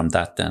hopefully from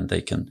that, then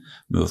they can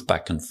move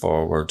back and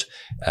forward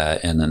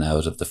in and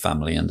out of the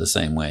family in the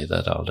same way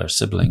that all their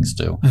siblings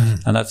do.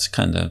 And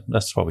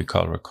that's what we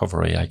call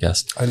recovery, I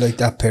guess. I like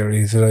that,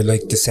 Perry. I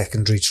like the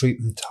secondary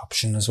treatment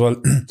option as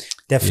well.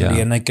 Definitely.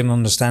 Yeah. And I can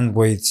understand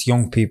why it's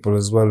young people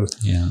as well.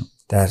 Yeah.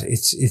 That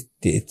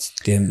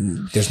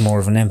there's more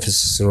of an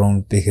emphasis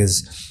around,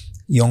 because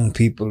young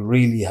people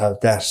really have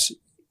that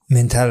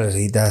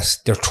mentality that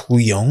they're too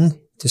young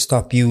to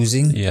stop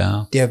using.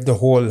 Yeah. They have the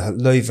whole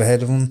life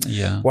ahead of them.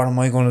 Yeah. What am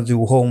I going to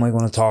do? How am I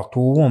going to talk to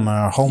a woman?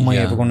 Or how am I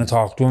ever going to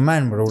talk to a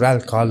man without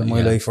alcohol in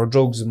my life or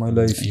drugs in my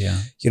life? Yeah.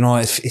 You know,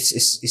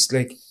 it's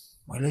like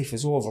my life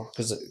is over,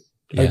 because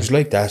I was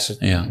like that.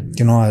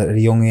 You know, at a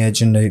young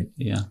age, and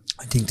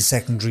I think the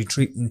secondary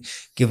treatment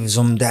gives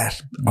them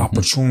that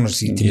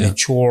opportunity to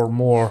mature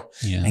more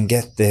and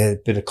get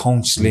the bit of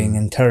counselling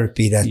and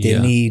therapy that they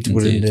need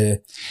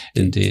within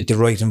the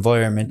right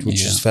environment,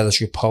 which is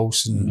fellowship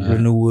house and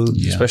renewal.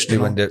 Especially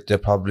when they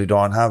probably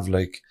don't have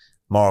like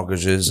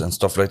mortgages and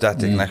stuff like that.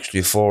 They can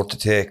actually afford to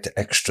take the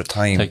extra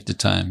time. Take the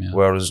time,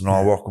 Whereas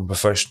working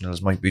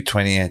professionals might be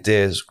 28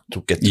 days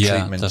to get the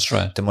treatment. That's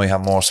right. They might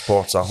have more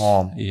sports at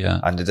home. Yeah.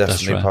 And they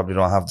definitely probably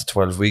don't have the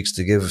 12 weeks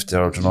to give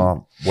their,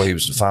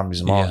 wives and families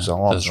and mortgages at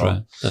home. That's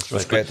right. That's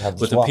right. It's great to have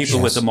the people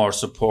with the more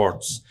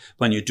supports,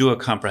 when you do a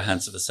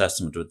comprehensive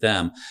assessment with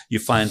them, you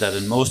find that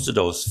in most of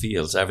those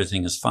fields,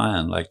 everything is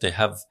fine. Like they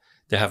have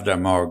their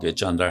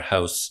mortgage on their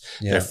house.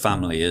 Yeah. Their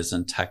family is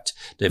intact.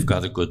 They've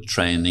got a good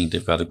training.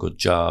 They've got a good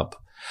job.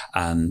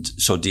 And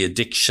so the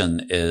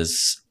addiction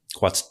is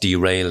what's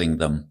derailing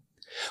them.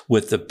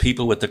 With the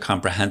people with the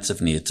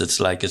comprehensive needs, it's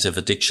like as if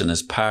addiction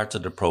is part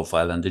of the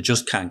profile and they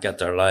just can't get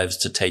their lives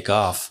to take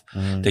off.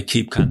 They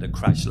keep kind of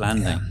crash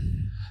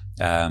landing.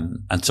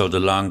 And so the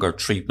longer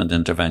treatment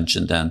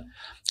intervention then.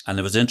 And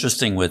it was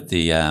interesting with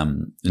the,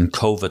 in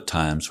COVID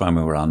times when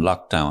we were on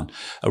lockdown,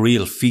 a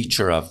real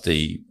feature of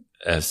the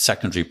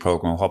secondary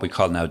program, what we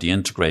call now the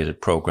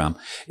integrated program,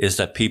 is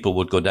that people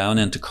would go down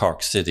into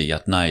Cork City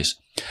at night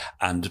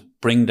and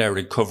bring their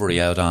recovery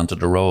out onto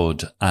the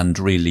road and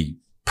really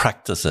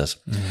practice it.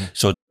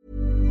 So,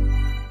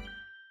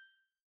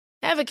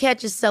 ever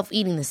catch yourself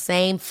eating the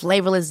same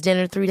flavorless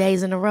dinner 3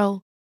 days in a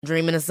row?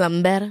 Dreaming of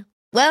something better?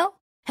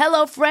 Well,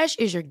 HelloFresh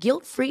is your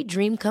guilt-free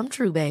dream come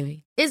true,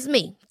 baby. It's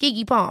me,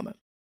 Keke Palmer.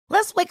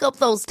 Let's wake up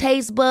those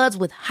taste buds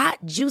with hot,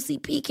 juicy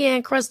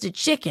pecan-crusted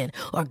chicken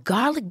or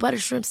garlic butter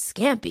shrimp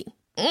scampi.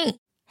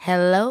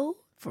 Hello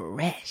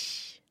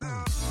Fresh.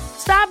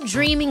 Stop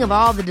dreaming of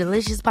all the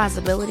delicious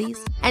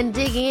possibilities and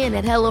dig in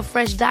at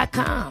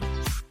HelloFresh.com.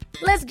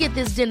 Let's get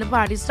this dinner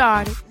party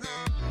started.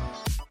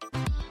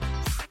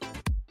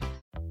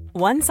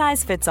 One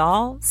size fits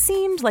all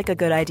seemed like a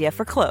good idea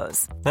for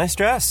clothes. Nice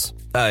dress.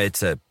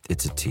 It's a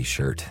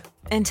t-shirt.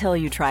 Until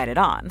you tried it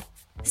on.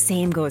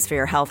 Same goes for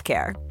your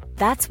healthcare.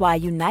 That's why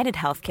United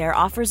Healthcare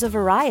offers a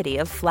variety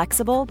of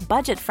flexible,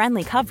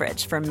 budget-friendly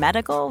coverage for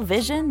medical,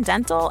 vision,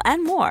 dental,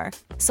 and more.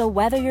 So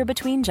whether you're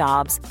between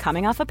jobs,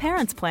 coming off a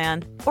parent's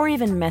plan, or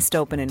even missed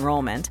open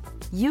enrollment,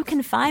 you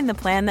can find the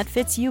plan that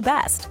fits you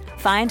best.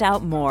 Find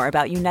out more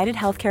about United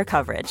Healthcare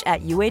coverage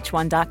at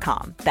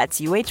UH1.com. That's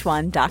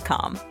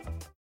UH1.com.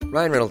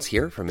 Ryan Reynolds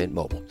here from Mint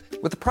Mobile.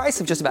 With the price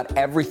of just about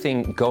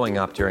everything going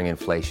up during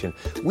inflation,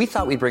 we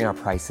thought we'd bring our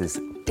prices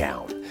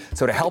down.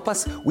 So to help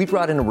us, we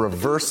brought in a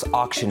reverse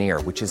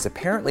auctioneer, which is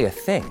apparently a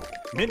thing.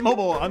 Mint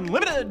Mobile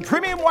Unlimited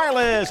Premium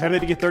Wireless. How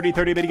to get 30,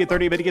 30, bit to get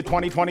 30, bit to get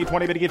 20, 20,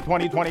 20, bit to get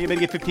 20, 20, bit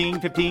to get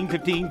 15, 15,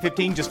 15,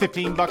 15, just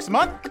 $15 a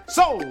month?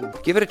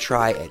 Sold! Give it a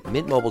try at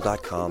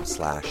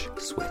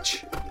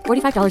mintmobile.com/switch.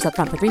 $45 up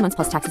front for 3 months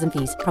plus taxes and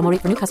fees. Promo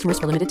rate for new customers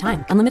for limited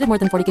time. Unlimited more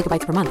than 40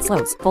 gigabytes per month.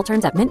 Slows full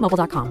terms at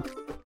mintmobile.com.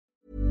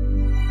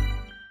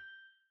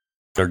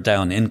 They're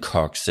down in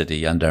Cork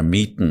City and they're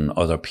meeting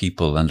other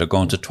people and they're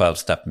going to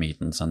 12-step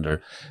meetings and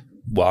they're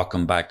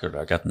walking back or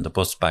they're getting the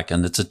bus back,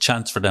 and it's a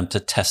chance for them to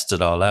test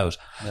it all out.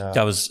 Yeah.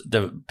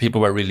 People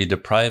were really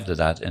deprived of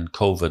that in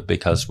COVID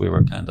because we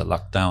were kind of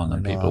locked down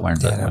and people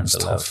weren't allowed.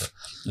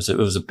 It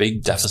was a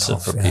big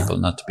deficit for people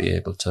not to be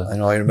able to.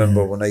 I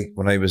remember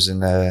when I was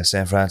in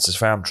St. Francis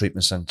Farm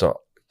Treatment Centre,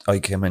 I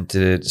came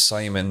into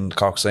the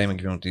Cork Simon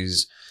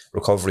Communities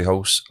Recovery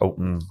House out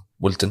in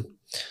Wilton.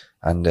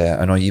 And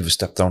I know you've a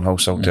step down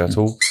house out there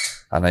too.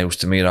 And I used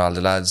to meet all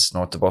the lads,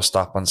 at the bus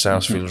stop on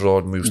Sarsfield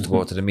Road, and we used to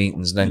go to the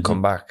meetings and then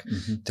come back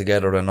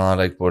together and all.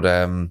 But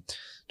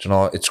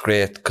it's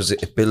great because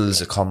it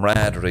builds a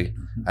camaraderie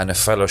and a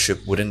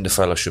fellowship within the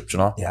fellowship.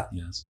 Yeah.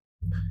 Yes.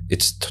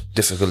 It's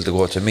difficult to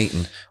go to a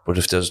meeting, but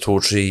if there's 2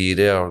 or 3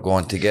 there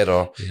going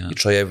together, you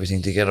try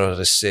everything together.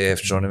 It's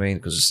safe. Do you know what I mean?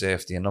 Because of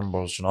safety in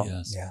numbers.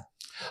 Yes. Yeah.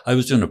 I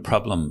was doing a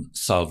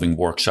problem-solving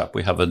workshop.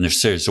 We have a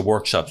series of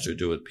workshops we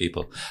do with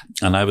people.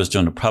 And I was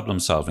doing a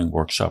problem-solving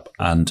workshop.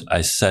 And I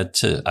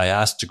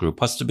asked the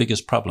group, what's the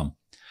biggest problem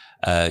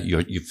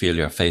you feel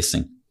you're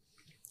facing?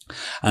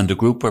 And the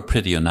group were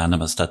pretty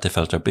unanimous that they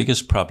felt their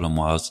biggest problem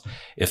was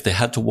if they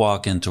had to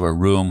walk into a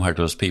room where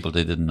there was people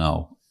they didn't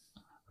know.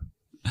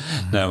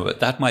 Now,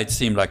 that might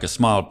seem like a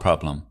small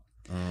problem.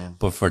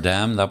 But for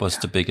them, that was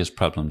the biggest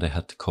problem they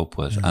had to cope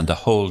with. And the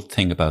whole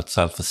thing about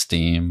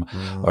self-esteem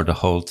or the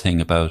whole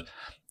thing about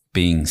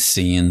being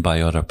seen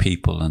by other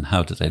people and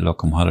how do they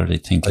look and what are they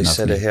thinking of me. I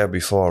said it here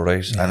before,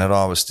 right? Yeah. And it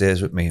always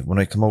stays with me. When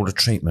I come out of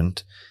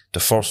treatment, the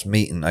first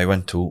meeting I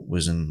went to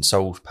was in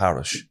South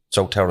Terrace,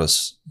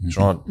 you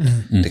know,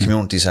 the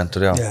community centre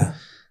there. Yeah.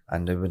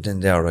 And I went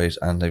in there, right?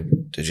 And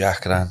the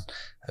jacket on.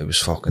 I was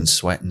fucking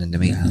sweating in the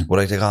meeting. Would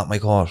I take out my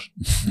coat?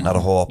 Not a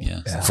hope.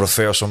 For a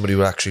fair, somebody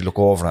would actually look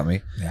over at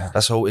me.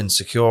 That's how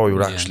insecure you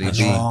would actually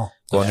be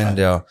going in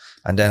there.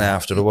 And then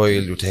after a while,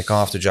 you take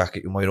off the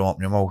jacket, you might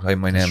open your mouth. Hi,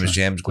 my name is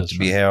James. Good to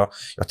be here.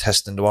 You're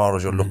testing the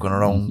waters. You're looking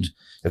around.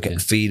 You're getting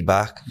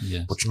feedback.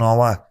 But you know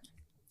what?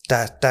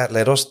 That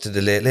led us to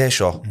the Late Late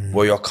Show,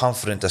 where you're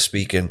confident of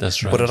speaking.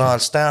 That's right. But it all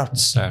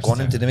starts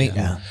going into the meeting.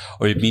 Yeah.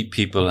 Or you meet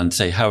people and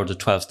say, how are the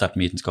 12-step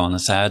meetings going? And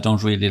say, I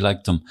don't really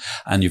like them.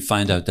 And you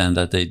find out then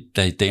that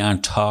they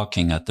aren't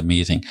talking at the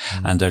meeting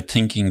and they're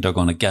thinking they're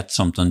going to get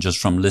something just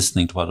from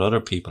listening to what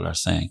other people are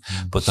saying.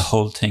 But the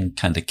whole thing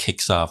kind of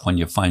kicks off when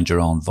you find your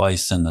own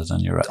voice in it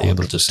and you're 100%.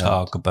 Able to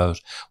talk about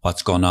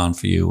what's going on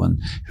for you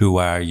and who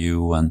are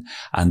you. And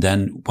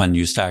then when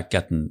you start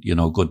getting,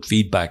 good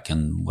feedback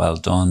and well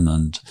done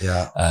and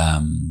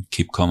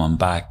keep coming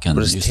back, and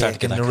but you start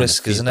taking the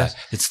risk, isn't it?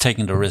 It's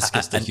taking the risk.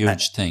 It's the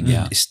huge thing.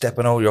 It's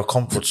stepping out of your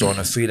comfort zone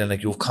and feeling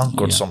like you've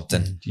conquered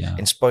something.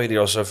 In spite of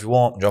yourself, you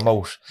open your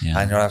mouth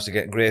and you're after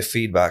getting great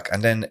feedback,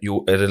 and then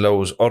it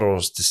allows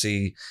others to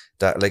see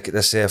that. Like,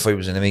 let's say if I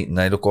was in a meeting,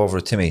 I look over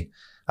at Timmy.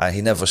 And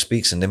he never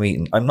speaks in the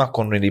meeting. I'm not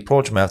going to really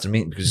approach him after the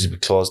meeting because he'll be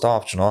closed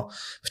off,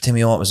 If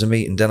Timmy opens a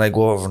meeting, then I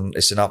go over and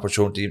it's an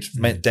opportunity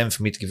then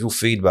for me to give you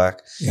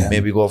feedback.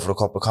 Maybe go for a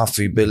cup of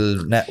coffee,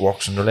 build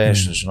networks and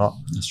relations,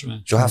 That's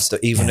right. You have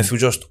to, even if you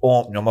just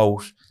open your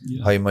mouth,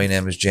 hi, my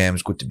name is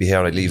James, good to be here,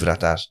 I leave it at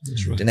that.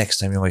 Right. The next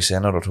time you might say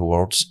another 2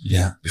 words.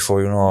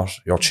 Before you know it,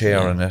 you're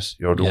chairing it,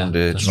 you're doing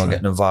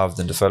getting involved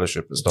in the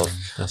fellowship and stuff.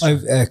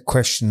 I've a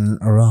question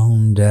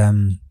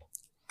around...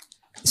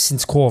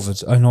 since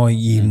COVID, I know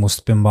you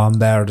must have been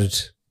bombarded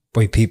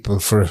by people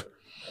to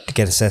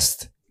get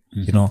assessed,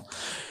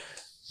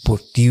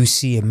 but do you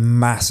see a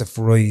massive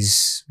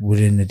rise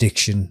within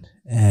addiction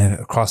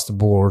across the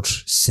board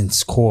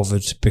since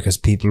COVID because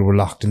people were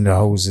locked in their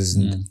houses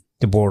and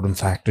the boredom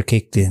factor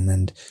kicked in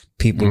and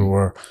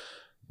people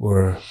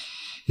were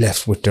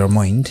left with their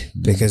mind?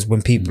 Because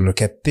when people are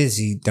kept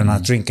busy, they're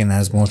not drinking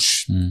as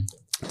much,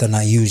 they're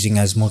not using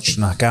as much,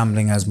 not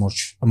gambling as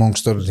much,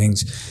 amongst other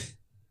things.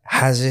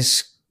 Has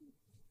it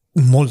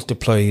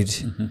multiplied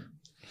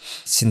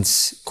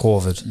since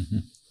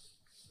COVID.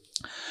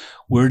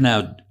 We're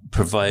now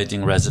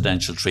providing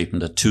residential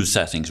treatment at 2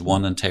 settings,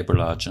 one in Tabor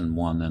Lodge and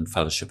one in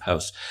Fellowship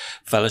House.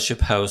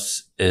 Fellowship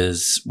House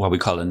is what we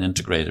call an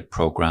integrated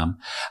program,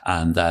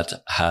 and that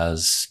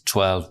has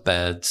 12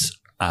 beds,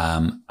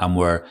 and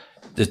we're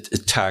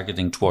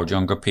targeting toward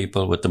younger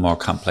people with the more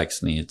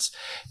complex needs.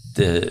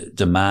 The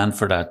demand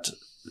for that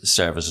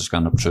service has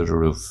gone up through the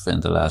roof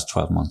in the last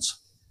 12 months.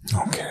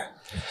 Okay.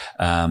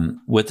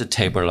 With the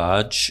Tabor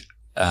Lodge,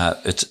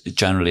 it's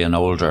generally an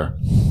older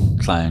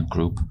client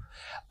group.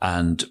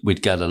 And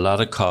we'd get a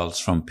lot of calls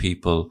from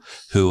people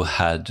who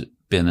had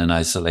been in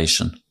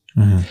isolation.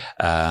 And,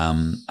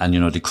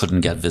 they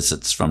couldn't get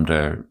visits from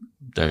their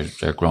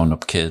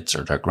grown-up kids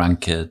or their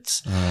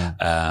grandkids.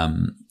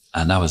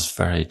 And that was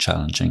very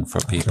challenging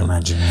for people.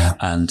 I can imagine, yeah.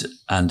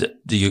 And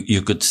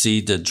you could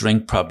see the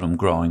drink problem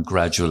growing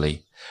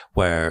gradually,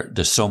 where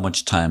there's so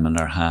much time in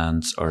their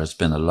hands, or it's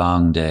been a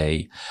long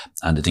day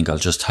and they think, I'll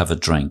just have a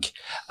drink.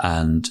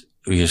 And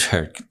we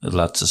heard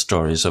lots of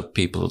stories of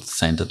people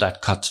saying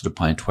that got to the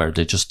point where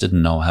they just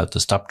didn't know how to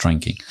stop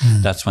drinking.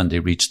 That's when they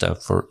reached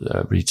out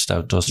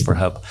to us for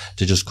help.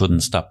 They just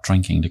couldn't stop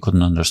drinking. They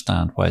couldn't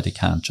understand why they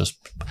can't just.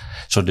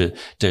 So they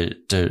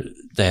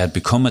had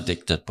become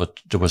addicted,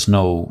 but there was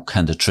no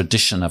kind of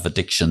tradition of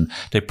addiction.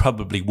 They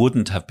probably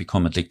wouldn't have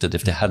become addicted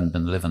if they hadn't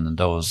been living in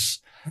those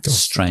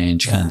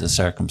strange kind of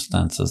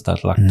circumstances that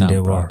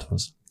lockdown brought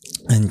us.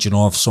 And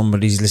if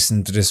somebody's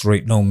listening to this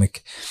right now, Mick,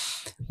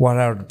 what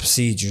are the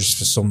procedures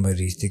for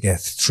somebody to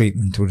get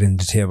treatment within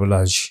the Tabor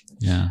Lodge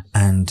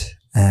and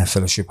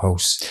Fellowship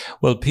House?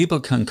 Well, people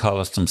can call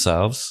us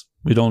themselves.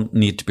 We don't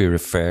need to be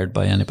referred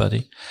by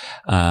anybody.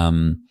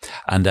 And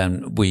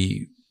then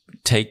we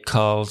take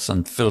calls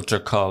and filter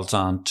calls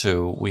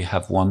we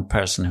have one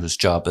person whose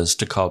job is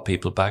to call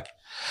people back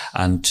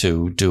and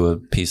to do a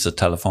piece of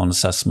telephone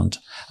assessment,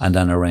 and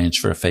then arrange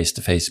for a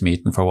face-to-face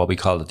meeting for what we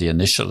call the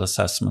initial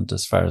assessment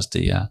as far as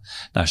the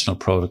national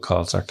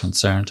protocols are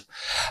concerned.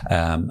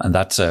 And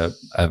that's a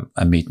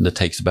meeting that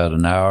takes about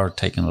an hour,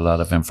 taking a lot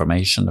of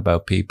information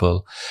about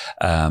people,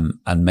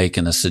 and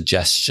making a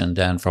suggestion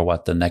then for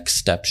what the next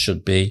step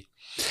should be.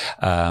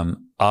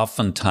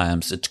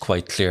 Oftentimes it's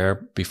quite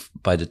clear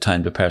by the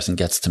time the person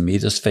gets to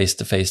meet us face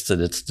to face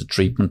that it's the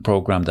treatment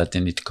program that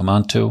they need to come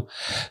on to.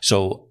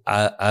 So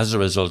as a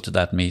result of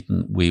that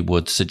meeting, we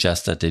would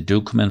suggest that they do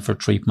come in for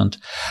treatment,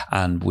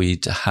 and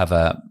we'd have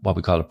what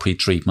we call a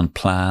pre-treatment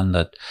plan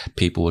that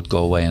people would go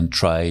away and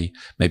try,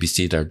 maybe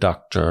see their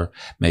doctor,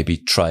 maybe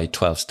try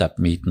 12-step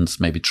meetings,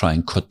 maybe try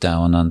and cut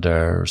down on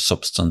their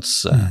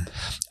substance,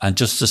 and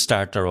just to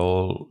start their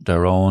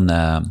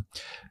own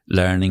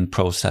learning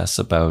process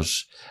about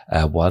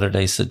what are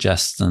they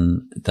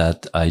suggesting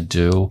that I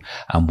do,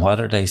 and what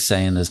are they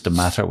saying is the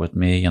matter with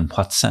me, and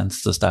what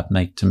sense does that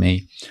make to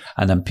me?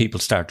 And then people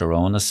start their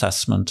own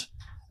assessment,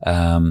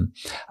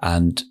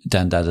 and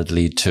then that'd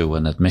lead to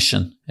an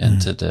admission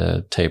into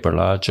the Tabor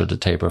Lodge or the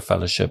Tabor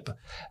Fellowship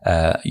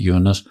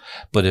unit.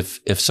 But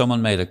if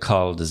someone made a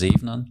call this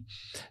evening,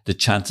 the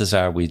chances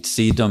are we'd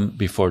see them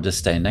before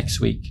this day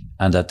next week,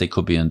 and that they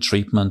could be in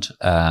treatment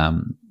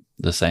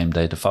the same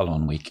day the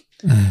following week.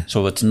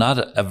 So it's not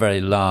a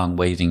very long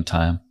waiting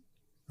time.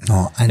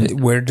 No,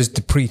 and where does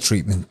the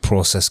pre-treatment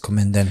process come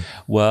in then?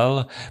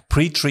 Well,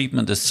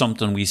 pre-treatment is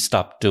something we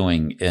stopped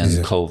doing in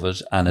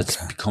COVID, and it's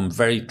become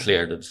very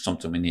clear that it's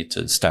something we need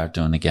to start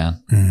doing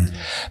again.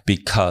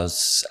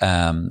 Because,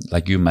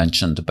 like you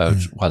mentioned about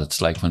what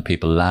it's like when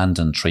people land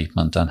in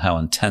treatment and how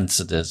intense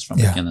it is from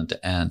beginning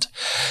to end.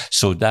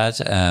 So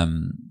that's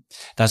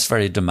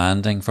very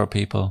demanding for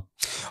people.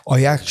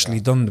 I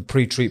actually done the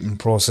pre-treatment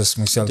process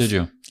myself. Did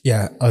you?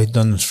 Yeah, I'd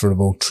done it for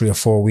about 3 or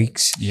 4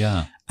 weeks.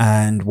 Yeah.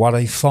 And what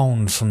I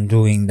found from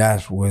doing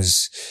that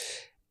was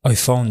I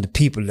found the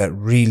people that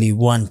really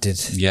wanted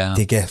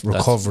to get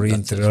recovery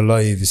into their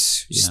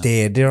lives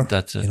stayed there.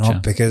 That's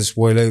it, because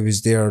while I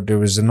was there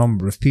was a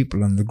number of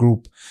people in the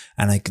group,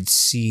 and I could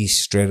see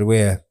straight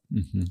away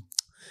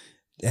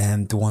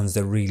the ones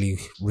that really,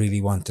 really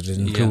wanted it,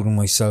 including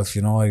myself.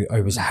 I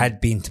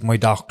had been to my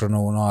doctor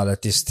now and all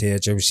at this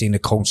stage. I was seeing a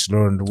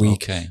counsellor in the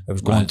week. Okay, I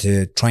was going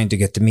to trying to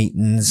get the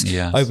meetings.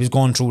 Yes. I was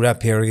going through that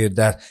period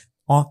that,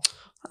 I'm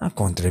not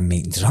going to the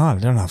meetings at all.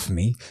 They're not for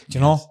me. Do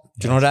you know?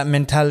 Do you know that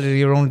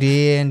mentality around the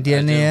AA and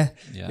DNA?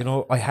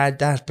 Yeah. I had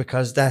that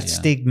because that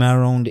stigma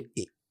around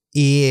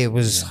AA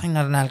was, I'm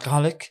not an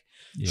alcoholic.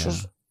 Yeah.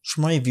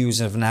 So my views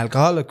of an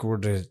alcoholic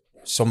were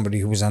somebody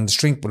who was on the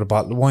street with a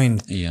bottle of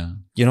wine. Yeah.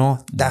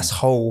 That's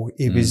how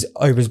it was.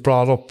 I was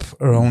brought up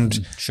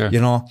around,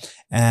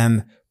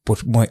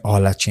 but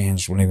all that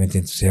changed when I went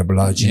into Tabor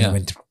Lodge and I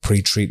went to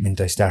pre-treatment.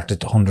 I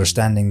started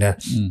understanding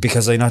that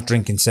because I'm not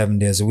drinking 7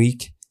 days a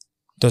week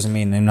doesn't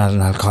mean I'm not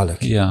an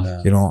alcoholic.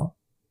 Yeah.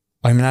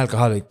 I'm an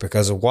alcoholic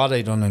because of what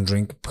I done and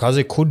drink, because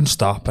I couldn't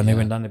stop, and I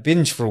went on a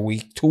binge for a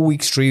week, 2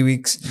 weeks, 3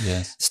 weeks,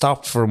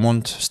 stopped for a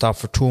month, stopped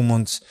for 2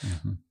 months.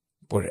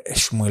 But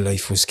my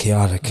life was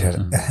chaotic at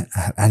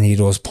any of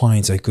those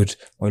points.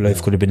 My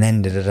life could have been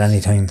ended at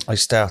any time. I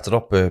started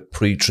up a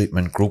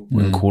pre-treatment group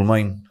in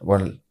Coolmine.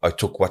 Well, I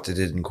took what they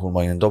did in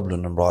Coolmine in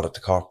Dublin and brought it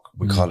to Cork.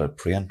 We call it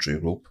pre-entry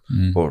group.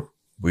 But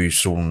we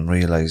soon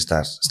realised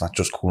that it's not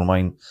just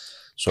Coolmine.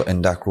 So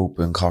in that group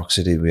in Cork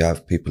City, we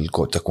have people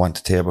that go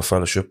into Tabor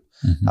Fellowship,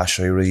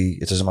 Ashiree,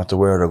 it doesn't matter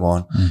where they're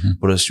going,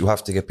 but you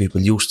have to get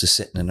people used to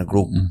sitting in a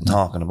group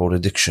talking about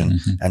addiction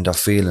and their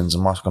feelings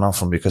and what's going on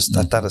from them, because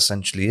that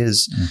essentially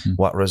is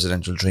what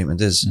residential treatment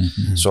is.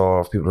 So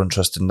if people are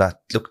interested in that,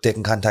 look, they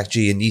can contact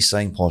G and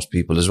signpost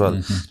people as well.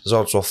 There's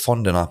also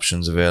funding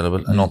options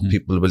available. I know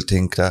people will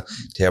think that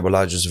Tabor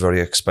Lodge is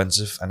very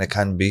expensive, and it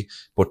can be,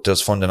 but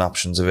there's funding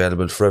options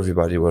available for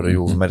everybody, whether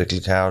you have a medical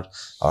card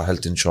or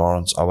health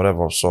insurance or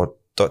whatever. So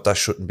that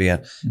shouldn't be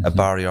a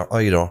barrier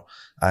either.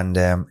 And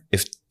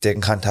if they can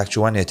contact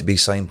you anyway to be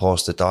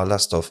signposted, all that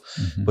stuff.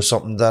 But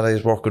something that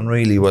is working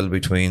really well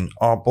between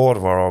both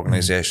of our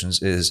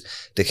organisations is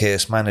the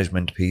case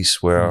management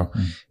piece, where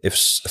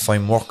if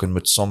I'm working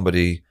with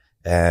somebody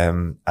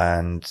and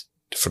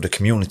for the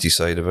community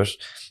side of it,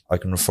 I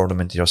can refer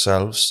them into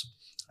yourselves,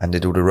 and they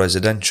do the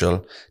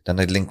residential, then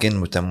I link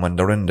in with them when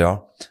they're in there,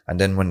 and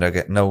then when they're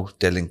getting out,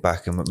 they link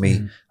back in with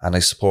me, and I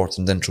support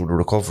them then through the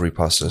recovery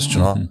process, you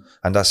know?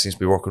 And that seems to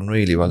be working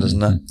really well,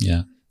 doesn't it?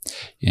 Yeah.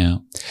 Yeah.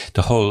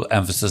 The whole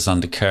emphasis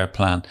on the care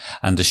plan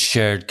and the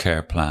shared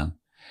care plan,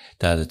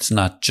 that it's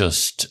not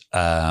just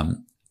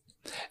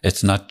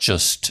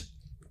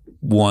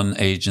one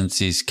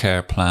agency's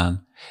care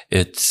plan.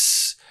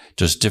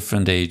 There's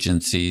different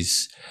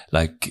agencies,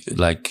 like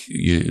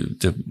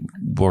the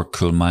work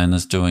Coolmine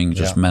is doing.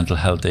 There's mental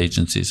health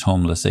agencies,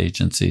 homeless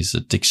agencies,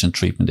 addiction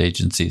treatment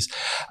agencies,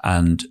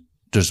 and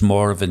there's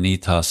more of an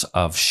ethos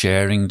of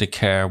sharing the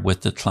care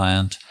with the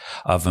client,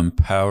 of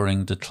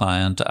empowering the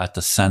client at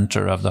the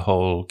center of the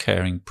whole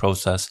caring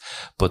process.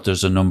 But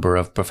there's a number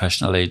of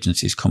professional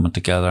agencies coming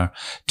together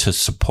to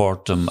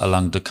support them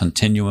along the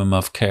continuum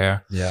of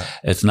care. Yeah.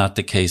 It's not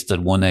the case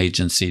that one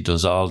agency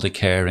does all the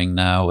caring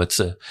now.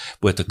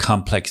 With the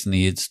complex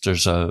needs,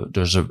 there's a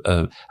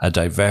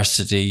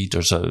diversity,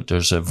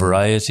 there's a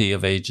variety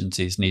of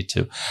agencies need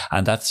to.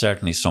 And that's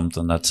certainly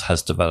something that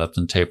has developed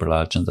in Tabor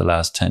Lodge in the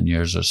last 10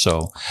 years or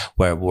so,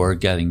 where we're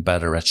getting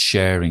better at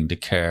sharing the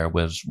care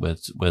with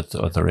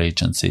other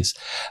agencies.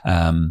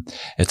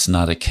 It's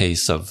not a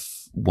case of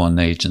one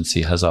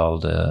agency has all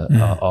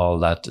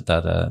that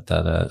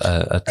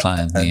a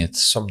client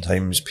needs.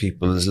 Sometimes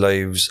people's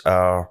lives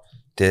are,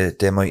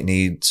 they might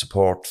need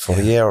support for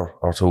a year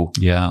or two.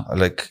 Yeah.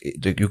 Like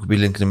you could be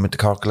linking them with the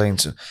Cork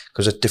Alliance,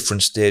 because at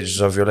different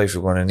stages of your life,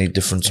 you're going to need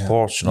different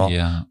supports, you know.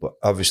 Yeah. But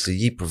obviously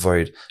you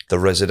provide the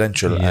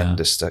residential and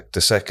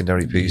the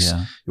secondary piece.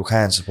 Yeah. You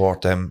can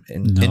support them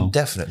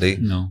indefinitely.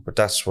 No. But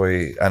that's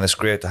why, and it's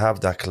great to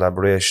have that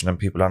collaboration, and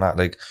people are not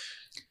like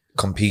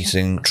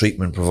competing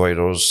treatment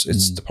providers.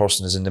 It's the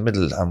person is in the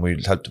middle, and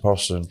we help the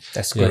person.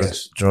 That's great. Do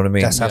you know what I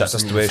mean? That's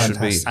the way it should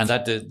be. And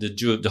that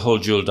the whole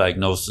dual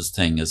diagnosis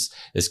thing is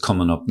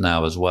coming up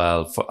now as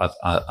well.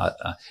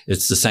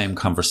 It's the same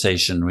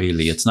conversation,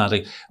 really. It's not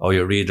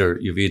you've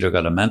either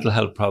got a mental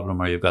health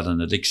problem or you've got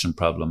an addiction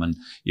problem, and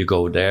you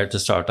go there to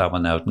sort that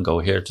one out and go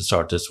here to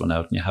sort this one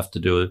out, and you have to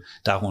do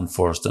that one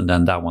first and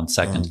then that one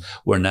second.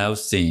 We're now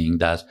seeing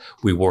that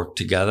we work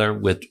together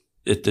with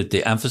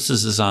the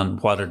emphasis is on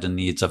what are the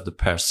needs of the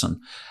person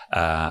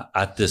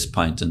at this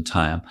point in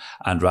time.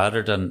 And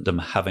rather than them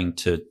having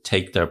to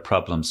take their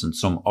problems in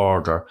some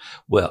order,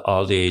 well,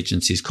 all the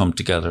agencies come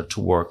together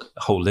to work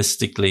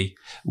holistically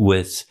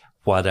with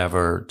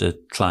whatever the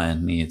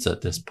client needs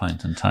at this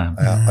point in time.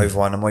 I've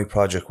one of my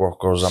project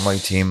workers on my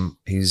team.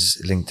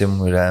 He's linked in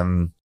with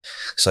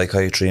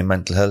psychiatry and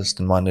mental health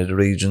in one of the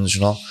regions,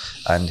 you know,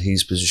 and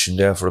he's positioned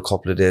there for a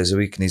couple of days a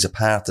week, and he's a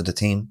part of the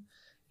team.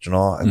 You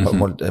know, a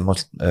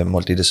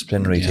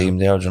multidisciplinary team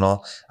there, you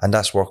know, and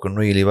that's working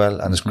really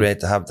well. And it's great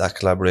to have that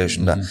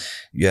collaboration that,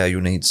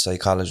 you need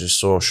psychologists,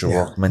 social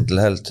work, mental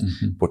health.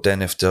 But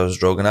then if there's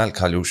drug and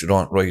alcohol use, you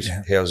don't,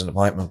 here's an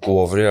appointment, go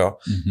over there.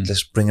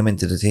 Let's bring them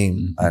into the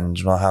team and,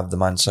 you know, have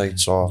them on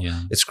site. So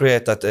it's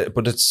great that,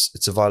 but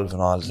it's evolving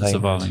all the time. It's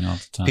evolving all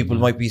the time. People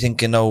might be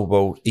thinking now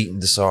about eating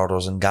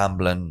disorders and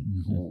gambling.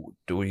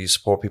 Do we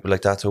support people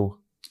like that too?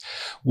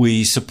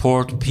 We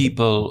support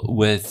people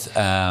with,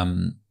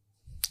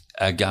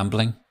 a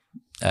gambling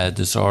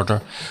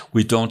disorder.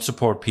 We don't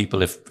support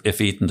people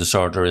if eating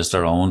disorder is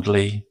their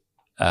only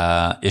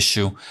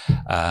issue.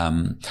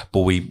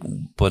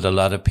 But a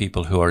lot of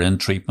people who are in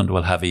treatment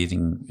will have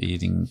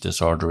eating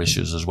disorder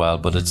issues as well.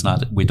 But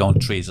we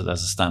don't treat it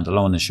as a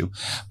standalone issue.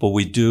 But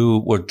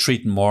we're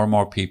treating more and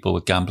more people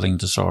with gambling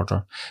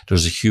disorder.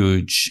 There's a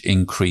huge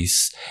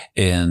increase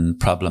in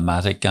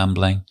problematic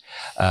gambling.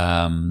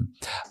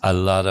 A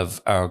lot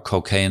of our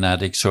cocaine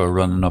addicts who are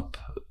running up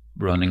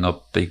running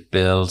up big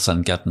bills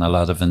and getting a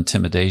lot of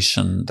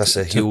intimidation. That's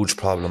a huge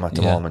problem at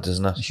the moment,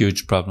 isn't it?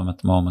 Huge problem at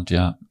the moment,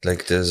 yeah.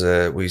 Like there's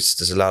a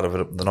lot of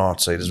it up on the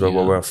north side as well,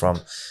 where we're from.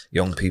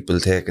 Young people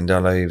taking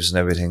their lives and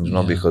everything, you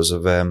know, because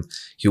of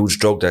huge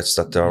drug debts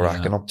that they're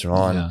racking up, you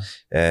know,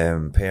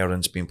 and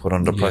parents being put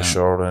under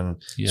pressure,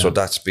 and so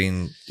that's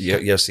been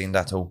you're seeing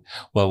that too.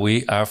 Well,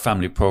 our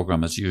family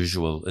program, as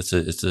usual, it's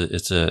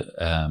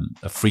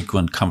a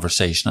frequent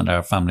conversation in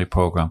our family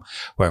program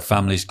where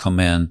families come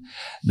in.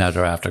 Now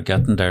they're after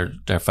getting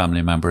their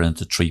family member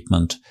into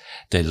treatment.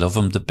 They love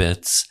them to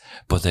bits,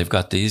 but they've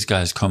got these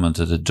guys coming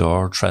to the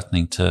door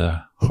threatening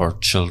to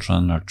hurt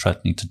children or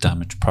threatening to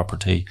damage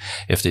property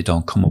if they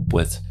don't come up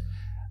with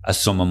a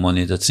sum of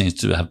money that seems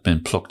to have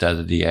been plucked out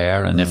of the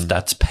air. And if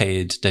that's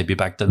paid, they'd be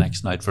back the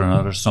next night for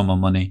another sum of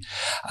money.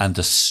 And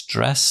the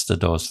stress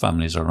that those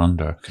families are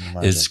under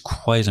is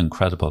quite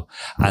incredible.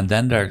 And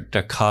then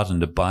they're caught in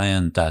the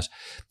buy-in that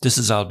this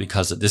is all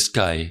because of this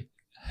guy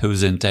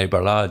who's in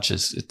Tabor Lodge.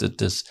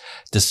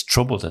 This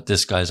trouble that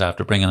this guy's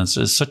after bringing in.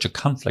 So it's such a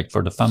conflict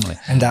for the family.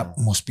 And that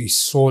must be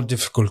so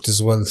difficult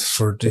as well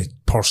for the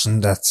person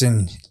that's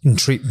in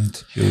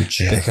treatment. Huge.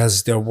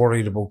 Because they're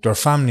worried about their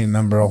family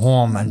member at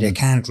home and they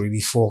can't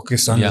really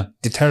focus on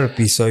the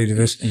therapy side of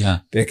it. Yeah.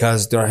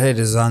 Because their head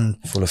is on.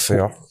 Full of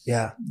fear.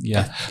 Yeah.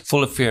 Yeah.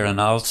 Full of fear.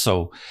 And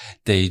also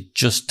they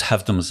just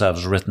have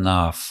themselves written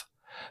off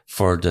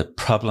for the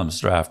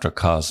problems they're after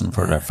causing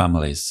for their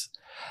families.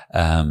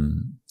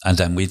 And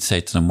then we'd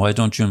say to them, why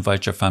don't you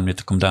invite your family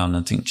to come down?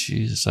 And think,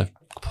 Jesus, I've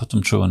put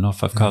them through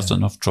enough. I've caused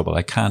enough trouble.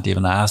 I can't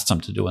even ask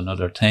them to do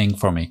another thing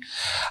for me.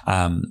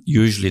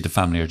 Usually the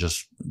family are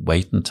just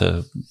waiting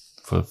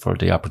for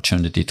the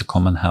opportunity to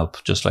come and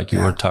help, just like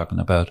you were talking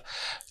about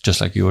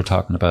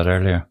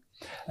earlier.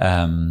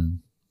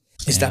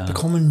 Is that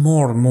becoming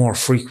more and more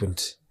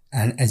frequent?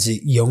 And as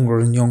younger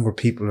and younger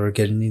people are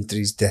getting into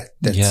these debts?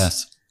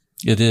 Yes.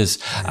 It is.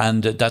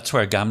 And that's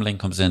where gambling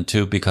comes in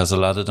too, because a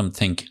lot of them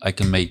think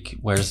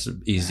where's the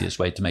easiest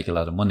way to make a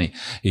lot of money?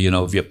 You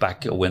know, if you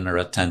back a winner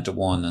at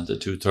 10-1 and the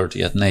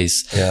 230 at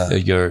Nace,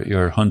 your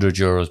 100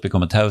 euros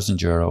become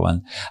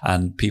 €1,000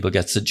 and people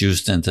get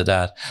seduced into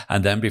that.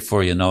 And then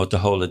before you know it, the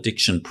whole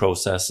addiction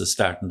process is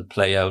starting to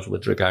play out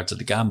with regard to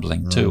the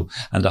gambling too.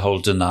 And the whole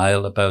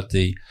denial about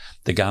the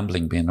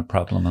gambling being a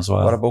problem as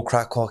well. What about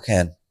crack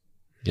cocaine?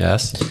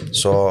 Yes.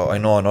 So I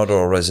know in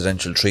other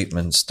residential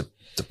treatments,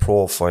 the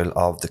profile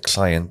of the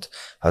client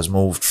has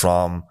moved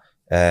from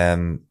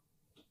a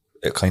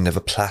kind of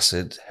a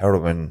placid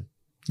heroin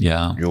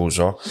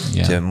user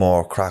to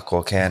more crack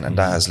cocaine, and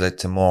that has led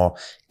to more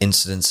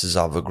incidences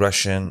of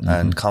aggression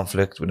and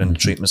conflict within the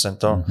treatment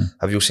centre.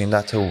 Have you seen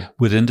that too?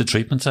 Within the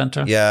treatment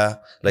centre? Yeah,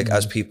 like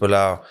as people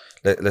are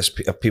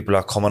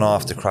coming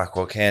off the crack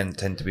cocaine,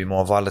 tend to be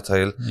more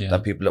volatile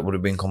than people that would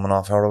have been coming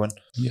off heroin.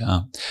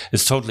 Yeah,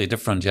 it's totally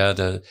different. Yeah,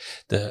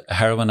 the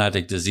heroin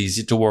addict is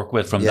easy to work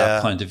with from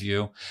that point of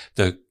view.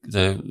 The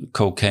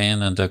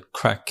cocaine and the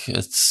crack,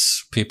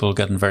 it's people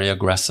getting very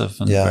aggressive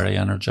and very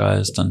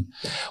energized. And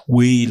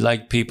we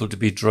like people to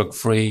be drug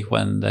free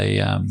when they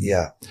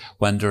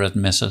when they're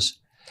admitted.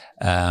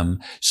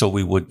 So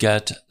we would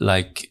get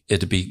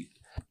it'd be,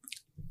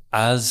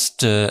 as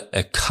the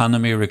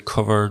economy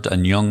recovered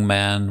and young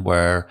men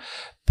were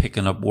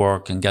picking up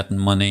work and getting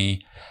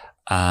money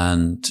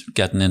and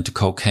getting into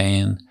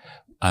cocaine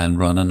and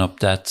running up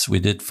debts, we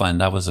did find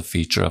that was a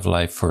feature of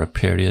life for a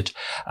period.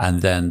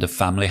 And then the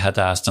family had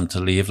asked them to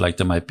leave. Like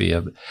there might be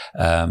a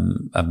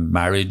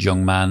married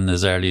young man in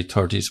his early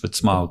 30s with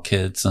small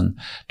kids, and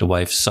the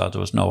wife saw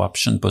there was no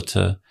option but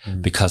to,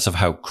 because of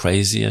how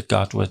crazy it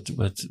got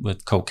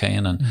with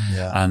cocaine.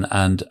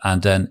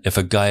 And then if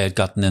a guy had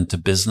gotten into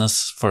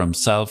business for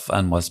himself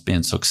and was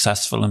being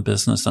successful in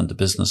business and the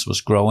business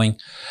was growing,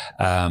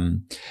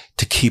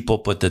 to keep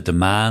up with the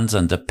demands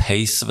and the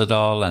pace of it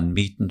all and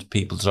meeting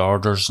people's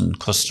orders and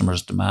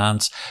customers'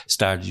 demands,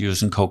 started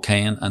using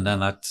cocaine, and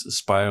then that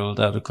spiraled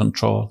out of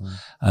control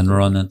and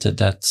run into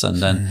debts. And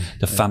then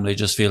the family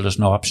just feel there's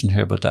no option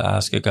here but to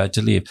ask a guy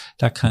to leave.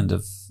 That kind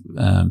of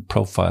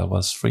profile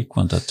was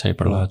frequent at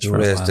Tabor Lodge. You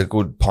raised a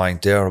good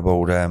point there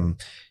about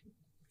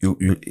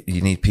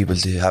you need people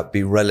to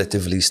be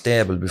relatively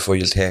stable before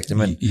you'll take them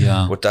in.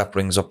 Yeah. But that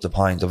brings up the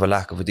point of a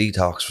lack of a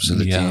detox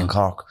facility in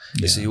Cork.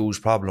 It's a huge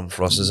problem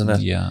for us, isn't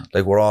it? Yeah.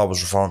 Like we're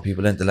always referring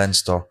people into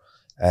Leinster.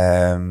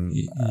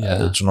 You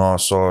know,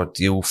 so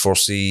do you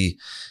foresee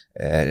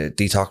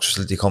detox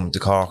facility coming to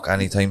Cork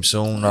anytime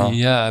soon? Or?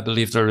 Yeah, I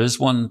believe there is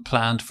one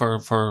planned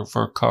for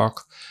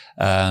Cork.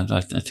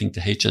 I think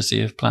the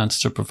HSE have plans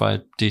to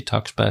provide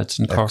detox beds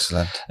in Cork.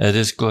 Excellent. It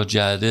is good,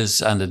 yeah, it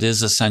is, and it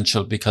is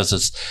essential because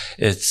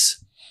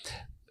it's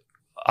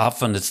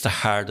often the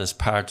hardest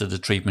part of the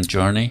treatment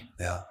journey.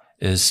 Yeah.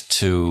 Is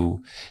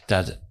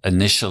that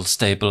initial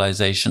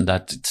stabilization,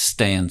 that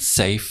staying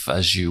safe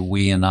as you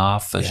wean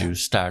off, as you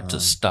start to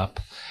stop.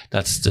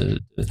 That's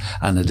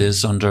and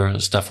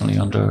it's definitely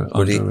under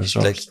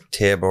resourced. Like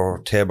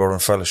Tabor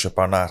and Fellowship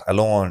are not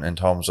alone in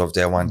terms of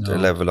they want a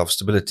level of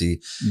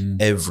stability.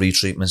 Every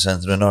treatment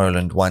centre in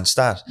Ireland wants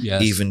that.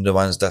 Yes. Even the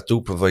ones that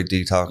do provide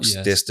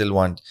detox, they still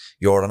want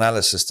your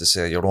analysis to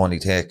say you're only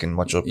taking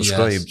what you're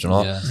prescribed, you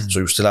know. Yes. So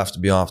you still have to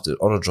be off the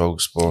other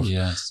drugs, but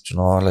you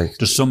know, like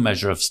there's some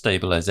measure of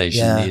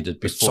stabilisation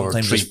needed before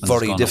sometimes treatment. It's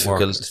very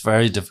difficult. It's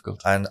very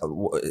difficult. And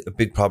a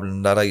big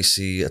problem that I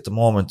see at the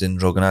moment in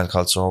drug and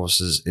alcohol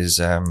services is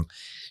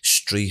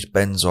street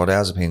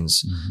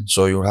benzodiazepines.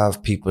 So you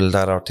have people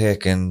that are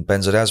taking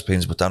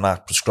benzodiazepines but they're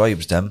not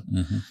prescribed them.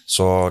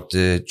 So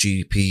the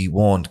GP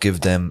won't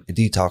give them a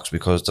detox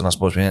because they're not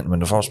supposed to be in them in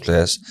the first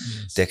place.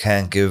 They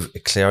can't give a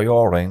clear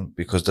urine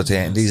because they're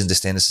taking these and they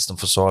stay in the system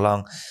for so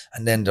long,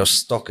 and then they're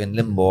stuck in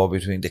limbo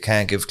between they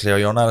can't give clear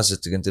urinalysis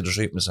to get into the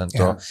treatment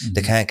centre.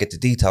 They can't get the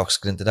detox to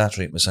get into that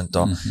treatment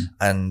centre,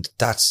 and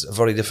that's a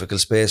very difficult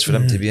space for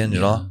them to be in,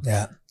 you know.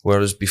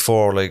 Whereas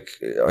before, like,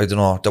 I don't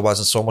know, there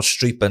wasn't so much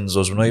street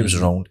benzos when I was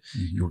around.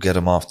 You would get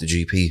them off the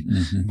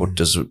GP, but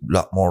there's a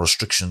lot more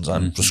restrictions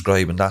on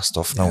prescribing that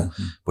stuff now.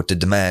 But the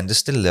demand is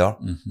still there,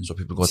 so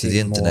people go to the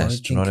internet. Do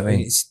you know what I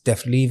mean? It's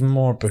definitely even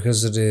more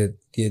because of the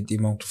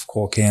amount of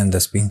cocaine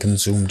that's being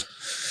consumed.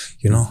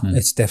 You know,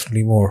 it's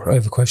definitely more. I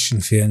have a question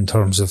for you in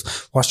terms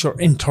of what's your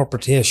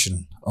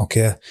interpretation,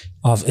 okay,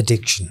 of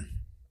addiction?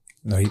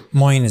 Right,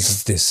 mine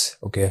is this,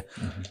 okay.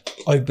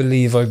 I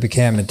believe I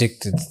became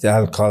addicted to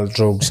alcohol,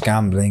 drugs,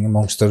 gambling,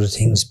 amongst other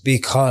things,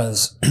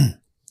 because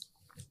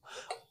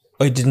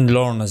I didn't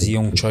learn as a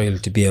young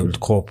child to be able to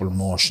cope with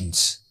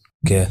emotions.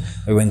 Okay,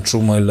 I went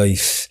through my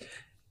life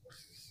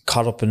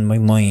caught up in my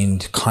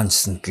mind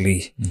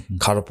constantly,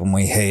 caught up in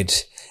my head,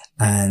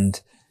 and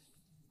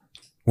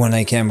when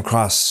I came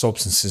across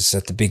substances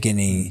at the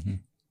beginning,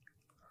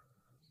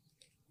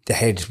 the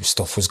head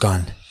stuff was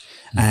gone,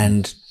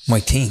 and my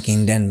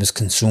thinking then was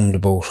consumed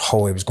about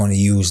how I was going to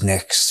use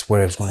next,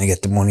 where I was going to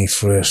get the money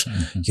for it,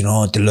 you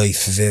know, the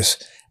life of it.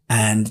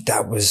 And I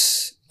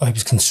was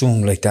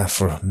consumed like that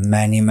for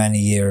many, many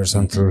years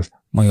until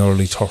my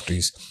early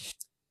 30s.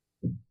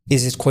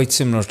 Is it quite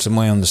similar to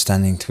my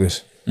understanding to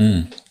it?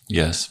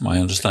 Yes, my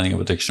understanding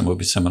of addiction would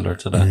be similar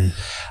to that.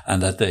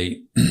 And that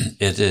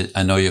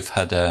I know you've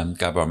had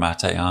Gabor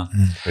Mate on,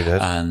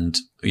 and,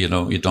 you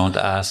know, you don't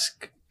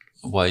ask,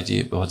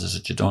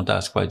 you don't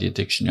ask why the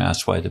addiction, you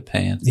ask why the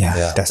pain.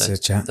 That's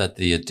it. That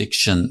the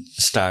addiction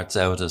starts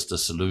out as the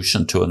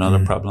solution to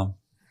another problem.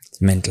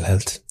 Mental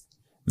health.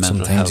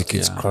 Sometimes it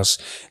gets across,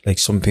 like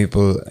some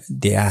people,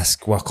 they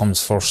ask what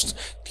comes first,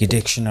 the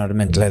addiction or the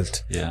mental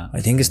health.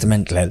 I think it's the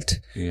mental health.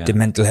 The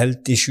mental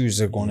health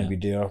issues are going to be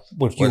there,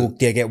 but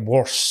they get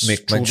worse.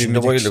 Mick mentioned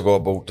a while ago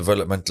about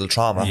developmental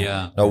trauma.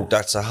 Now,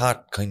 that's a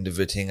hot kind of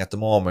a thing at the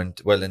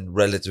moment. Well, in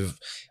relative,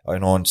 I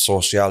know in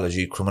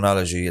sociology,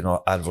 criminology, you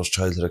know, adverse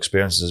childhood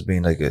experiences has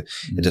been like a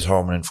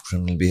determinant for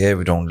criminal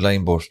behaviour down the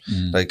line, but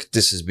like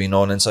this has been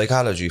known in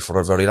psychology for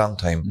a very long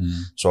time.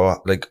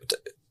 So, like,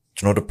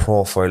 you know, the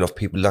profile of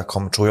people that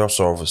come through your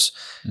service,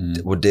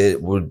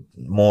 would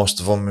most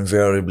of them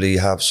invariably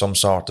have some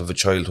sort of a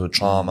childhood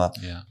trauma,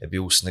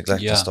 abuse,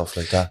 neglect and stuff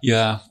like that?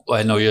 Well,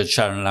 I know you had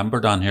Sharon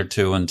Lambert on here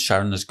too, and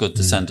Sharon is good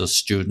to send us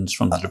students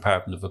from the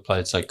Department of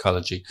Applied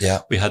Psychology.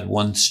 We had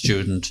one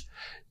student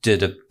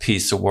did a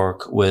piece of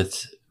work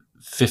with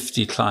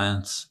 50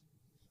 clients,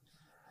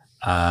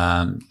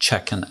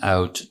 checking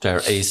out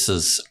their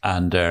ACEs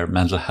and their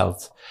mental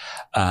health.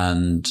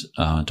 And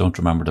I don't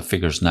remember the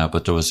figures now,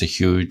 but there was a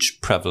huge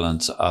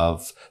prevalence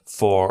of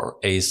 4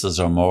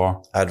 ACEs or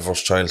more.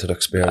 Adverse childhood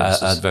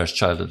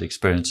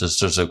experiences.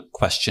 There's a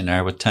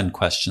questionnaire with 10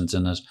 questions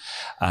in it.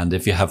 And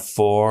if you have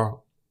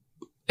 4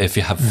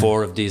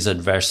 of these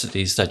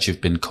adversities that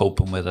you've been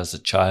coping with as a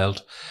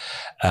child,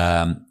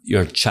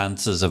 your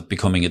chances of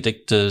becoming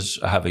addicted,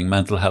 having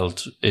mental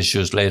health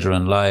issues later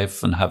in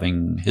life, and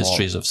having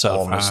histories of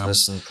self-harm,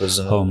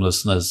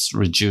 homelessness,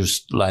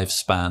 reduced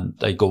lifespan,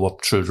 they go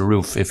up through the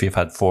roof if you've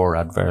had 4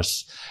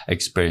 adverse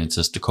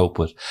experiences to cope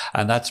with.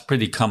 And that's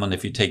pretty common.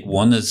 If you take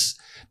one is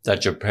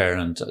that a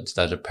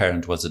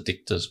parent was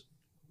addicted,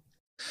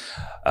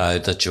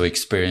 that you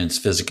experience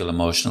physical,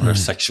 emotional or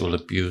sexual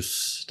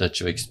abuse,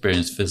 that you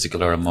experience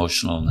physical or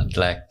emotional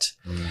neglect,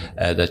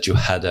 that you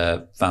had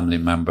a family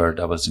member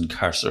that was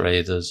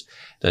incarcerated,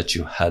 that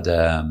you had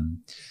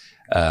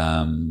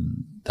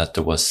that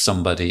there was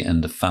somebody in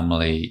the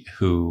family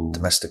who...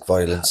 Domestic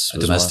violence.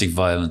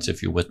 Violence,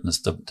 if you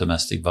witnessed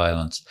domestic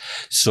violence.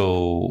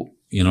 So,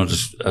 you know,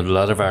 a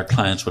lot of our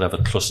clients would have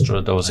a cluster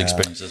of those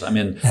experiences. I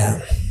mean,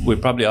 we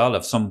probably all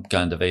have some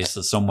kind of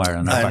ACEs somewhere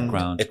in our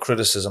background. A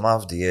criticism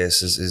of the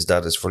ACEs is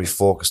that it's very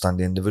focused on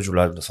the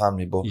individual out of the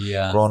family, but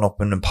growing up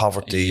in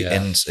poverty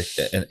in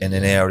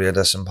an area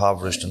that's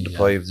impoverished and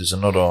deprived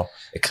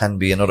it can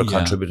be another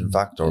contributing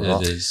factor.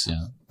 It is,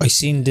 I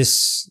seen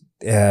this,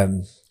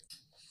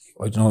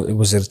 I don't know, it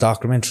was a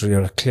documentary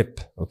or a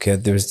clip. Okay,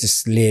 there was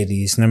this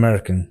lady, it's an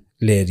American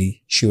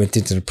lady. She went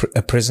into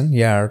a prison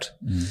yard.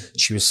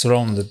 She was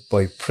surrounded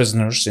by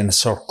prisoners in a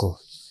circle.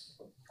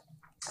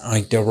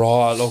 Like, they were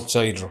all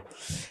outside her.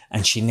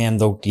 And she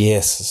named out the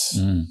aces.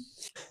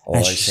 Oh,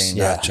 I've seen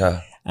that,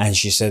 yeah. And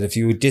she said, if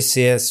you would this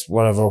ace,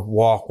 whatever,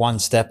 walk one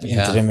step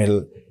into the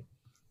middle.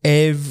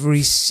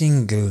 Every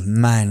single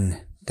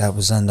man that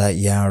was on that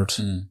yard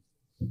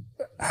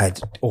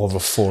had over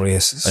 4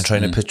 aces. I'm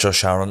trying to picture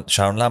Sharon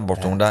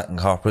Lambert doing that in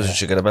Cork Prison.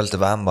 She got a belt of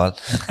handball.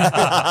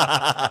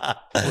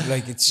 But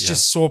like, it's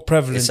just so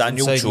prevalent. It's on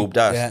YouTube.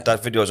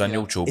 That video is on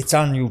YouTube. It's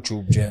on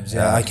YouTube, James.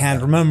 Yeah, I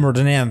can't remember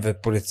the name of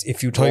it, but it's,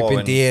 if you type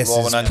in the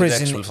aces,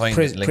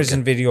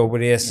 prison video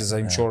with aces,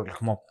 I'm sure it'll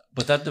come up.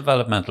 But that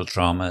developmental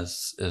trauma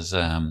is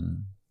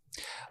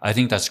I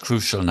think that's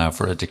crucial now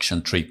for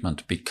addiction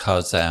treatment,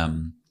 because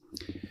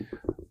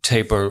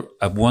Tabor,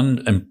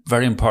 one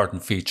very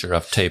important feature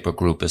of Tabor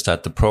Group is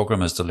that the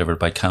program is delivered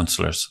by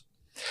counsellors.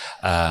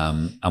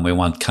 And we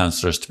want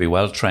counsellors to be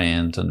well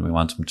trained, and we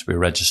want them to be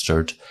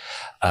registered.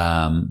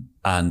 And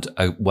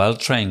a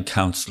well-trained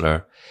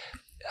counsellor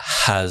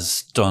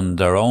has done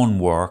their own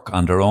work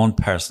on their own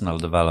personal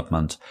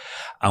development.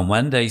 And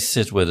when they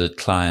sit with a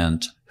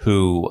client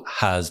who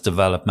has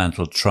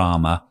developmental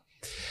trauma,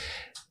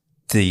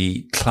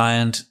 the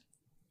client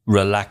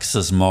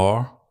relaxes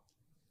more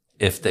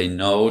if they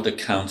know the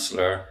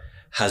counsellor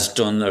has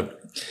done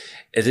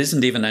it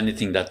isn't even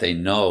anything that they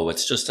know.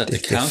 It's just that the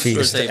counsellor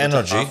is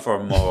able to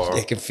offer more.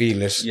 They can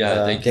feel it.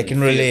 Yeah, they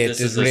can relate.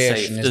 This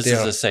is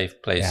a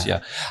safe place.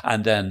 Yeah.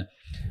 And then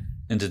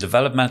in the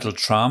developmental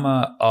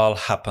trauma, all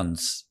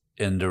happens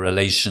in the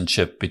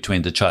relationship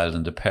between the child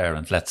and the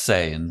parent, let's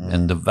say,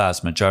 in the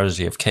vast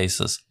majority of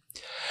cases.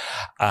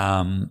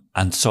 And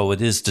so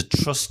it is the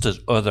trusted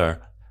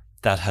other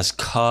that has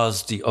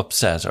caused the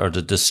upset or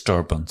the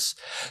disturbance.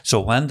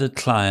 So when the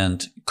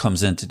client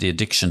comes into the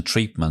addiction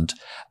treatment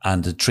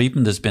and the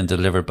treatment has been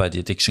delivered by the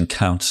addiction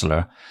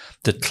counsellor,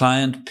 the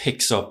client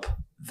picks up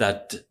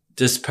that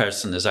this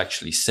person is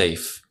actually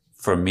safe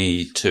for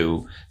me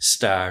to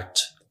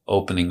start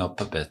opening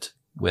up a bit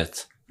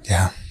with.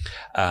 Yeah.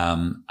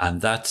 And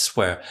that's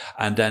where,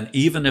 and then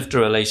even if the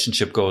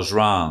relationship goes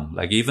wrong,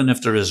 like even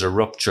if there is a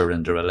rupture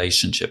in the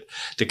relationship,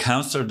 the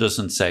counselor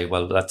doesn't say,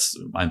 well,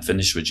 I'm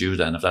finished with you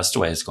then, if that's the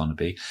way it's going to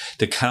be.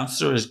 The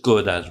counselor is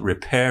good at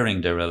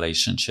repairing the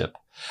relationship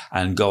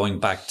and going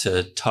back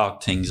to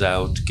talk things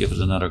out, give it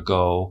another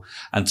go.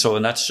 And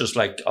that's just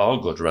like all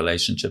good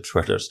relationships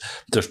where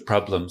there's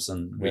problems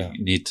and we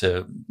need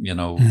to,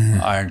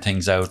 iron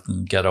things out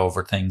and get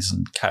over things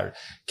and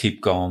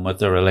keep going with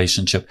the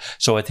relationship.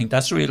 So I think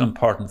that's a real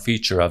important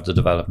feature of the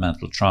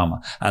developmental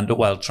trauma and the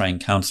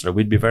well-trained counsellor.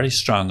 We'd be very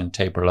strong in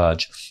Tabor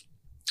Lodge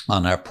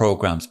on our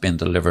programs being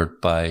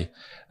delivered by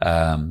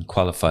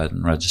qualified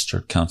and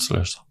registered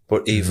counsellors.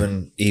 But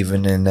even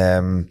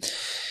in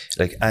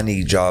like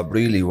any job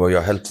really where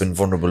you're helping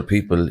vulnerable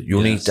people,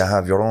 you need to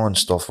have your own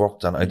stuff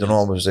worked on. I don't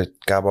know, was it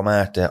Gabor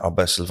Mate or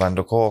Bessel van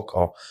der Kolk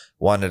or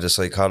one of the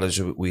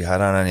psychologists we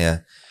had on you,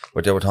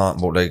 but they were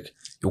talking about like,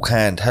 you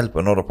can't help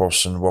another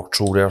person work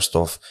through their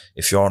stuff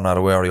if you're not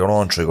aware of your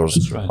own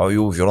triggers or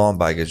you have your own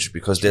baggage,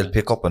 because they'll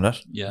pick up on it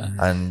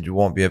and you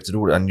won't be able to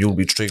do it and you'll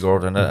be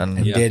triggered in it and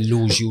they'll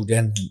lose you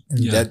then.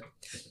 And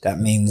that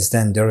means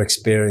then their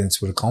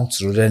experience with a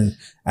counsellor then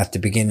at the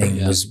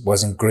beginning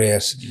wasn't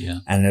great,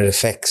 and it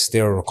affects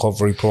their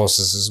recovery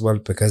process as well,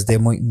 because they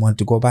might want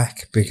to go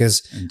back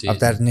because of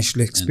that initial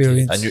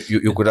experience. And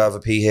you could have a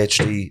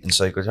PhD in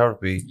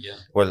psychotherapy.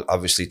 Well,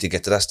 obviously to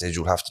get to that stage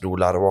you'll have to do a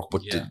lot of work,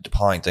 but the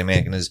point I'm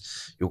making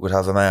is you could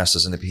have a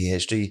master's and a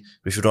PhD,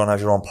 but if you don't have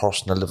your own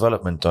personal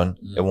development done,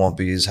 it won't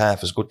be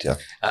half as good to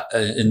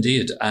you.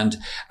 Indeed. And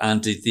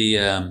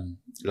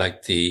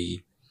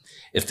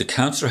if the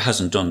counsellor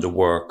hasn't done the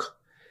work,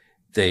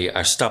 they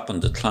are stopping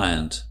the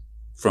client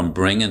from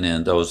bringing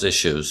in those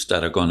issues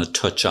that are going to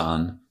touch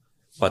on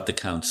what the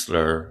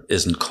counsellor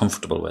isn't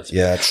comfortable with.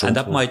 Yeah, true. And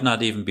that might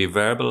not even be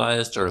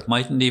verbalized, or it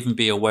mightn't even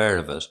be aware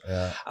of it.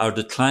 Yeah. Or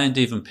the client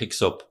even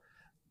picks up,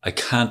 I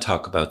can't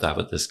talk about that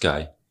with this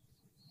guy.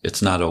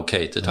 It's not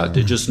okay to talk.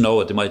 They just know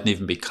it. They mightn't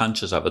even be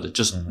conscious of it. It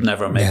just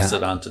never makes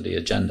it onto the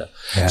agenda.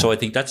 Yeah. So I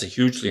think that's a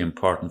hugely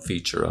important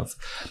feature of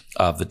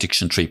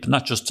addiction treatment,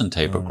 not just in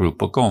Tabor Group,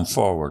 but going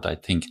forward. I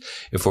think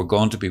if we're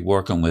going to be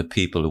working with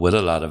people with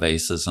a lot of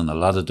ACEs and a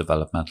lot of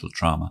developmental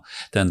trauma,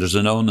 then there's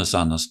an onus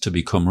on us to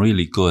become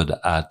really good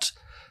at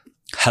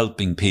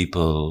helping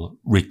people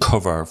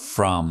recover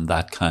from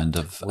that kind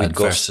of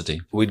adversity.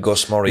 We'd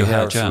Gus Murray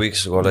here a few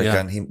weeks ago,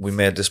 and we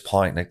made this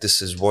point, like,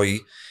 this is why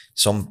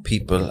some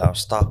people are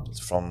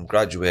stopped from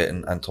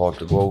graduating and told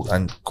to go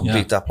and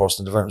complete that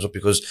personal development,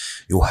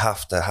 because you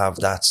have to have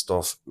that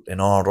stuff in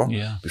order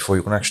before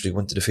you can actually go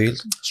into the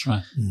field. That's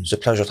right. It's a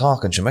pleasure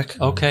talking to you,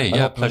 Mick. Okay,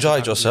 I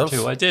enjoyed yourself.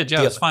 I did,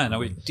 it's fine.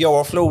 The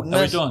hour flew,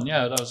 Are we done?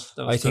 Yeah, that was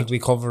I think we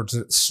covered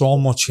so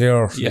much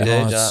here.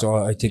 So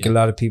I think a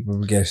lot of people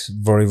will get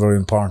very, very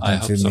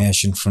important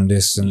information from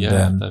this, and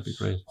that'd be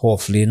great.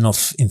 Hopefully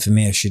enough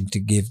information to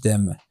give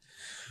them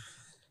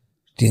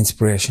the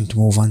inspiration to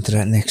move on to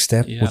that next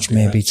step, which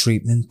may be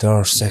treatment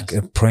or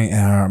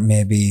or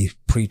maybe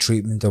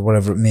pre-treatment or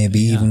whatever it may be,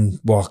 even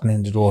walking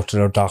in the door to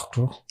their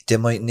doctor. They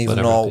mightn't even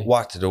know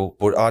what to do,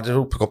 but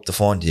they'll pick up the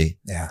phone to you.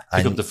 Yeah.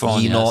 And pick up the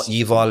phone,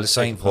 you've all the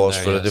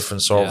signposts for the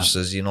different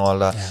services, you know, all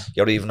that. Yeah.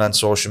 You're even on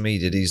social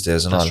media these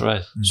days and That's all.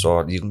 right.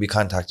 So you can be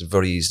contacted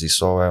very easily.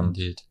 So,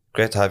 Indeed.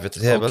 Great to have you at the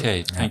table.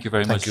 Okay, thank you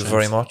very much. Thank you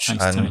very much.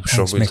 Thanks, and I'm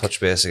sure we'll touch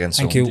base again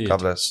soon. Thank you. God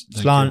bless.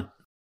 Slán.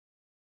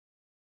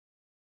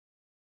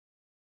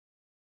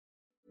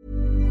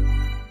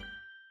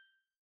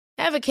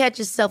 Ever catch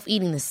yourself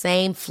eating the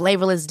same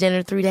flavorless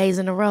dinner 3 days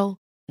in a row?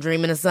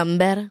 Dreaming of something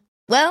better?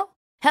 Well,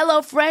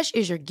 HelloFresh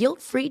is your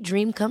guilt-free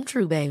dream come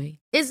true, baby.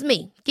 It's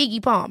me,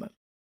 Keke Palmer.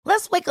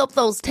 Let's wake up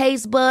those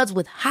taste buds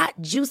with hot,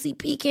 juicy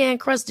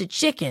pecan-crusted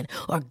chicken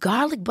or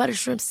garlic butter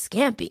shrimp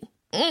scampi.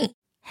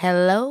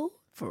 Hello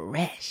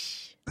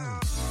Fresh.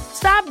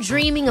 Stop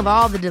dreaming of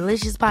all the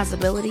delicious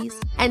possibilities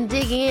and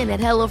dig in at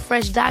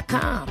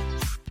HelloFresh.com.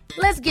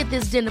 Let's get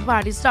this dinner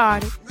party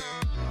started.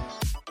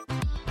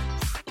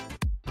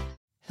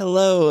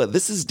 Hello,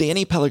 this is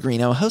Danny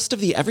Pellegrino, host of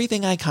the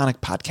Everything Iconic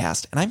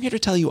podcast, and I'm here to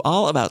tell you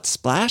all about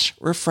Splash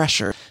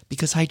Refresher,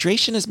 because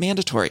hydration is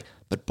mandatory,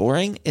 but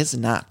boring is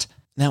not.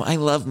 Now, I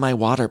love my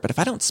water, but if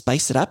I don't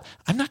spice it up,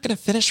 I'm not going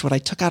to finish what I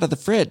took out of the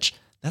fridge.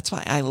 That's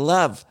why I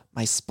love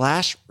my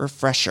Splash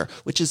Refresher,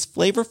 which is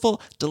flavorful,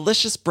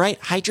 delicious, bright,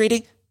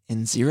 hydrating,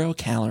 and 0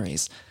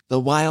 calories. The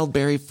wild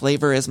berry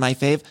flavor is my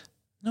fave.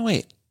 No,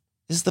 wait,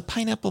 is the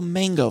pineapple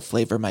mango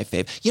flavor my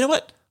fave? You know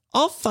what?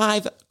 All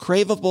 5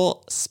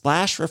 craveable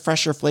Splash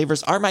Refresher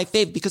flavors are my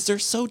fave because they're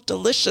so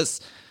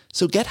delicious.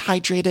 So get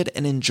hydrated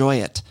and enjoy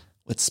it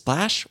with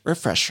Splash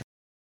Refresher.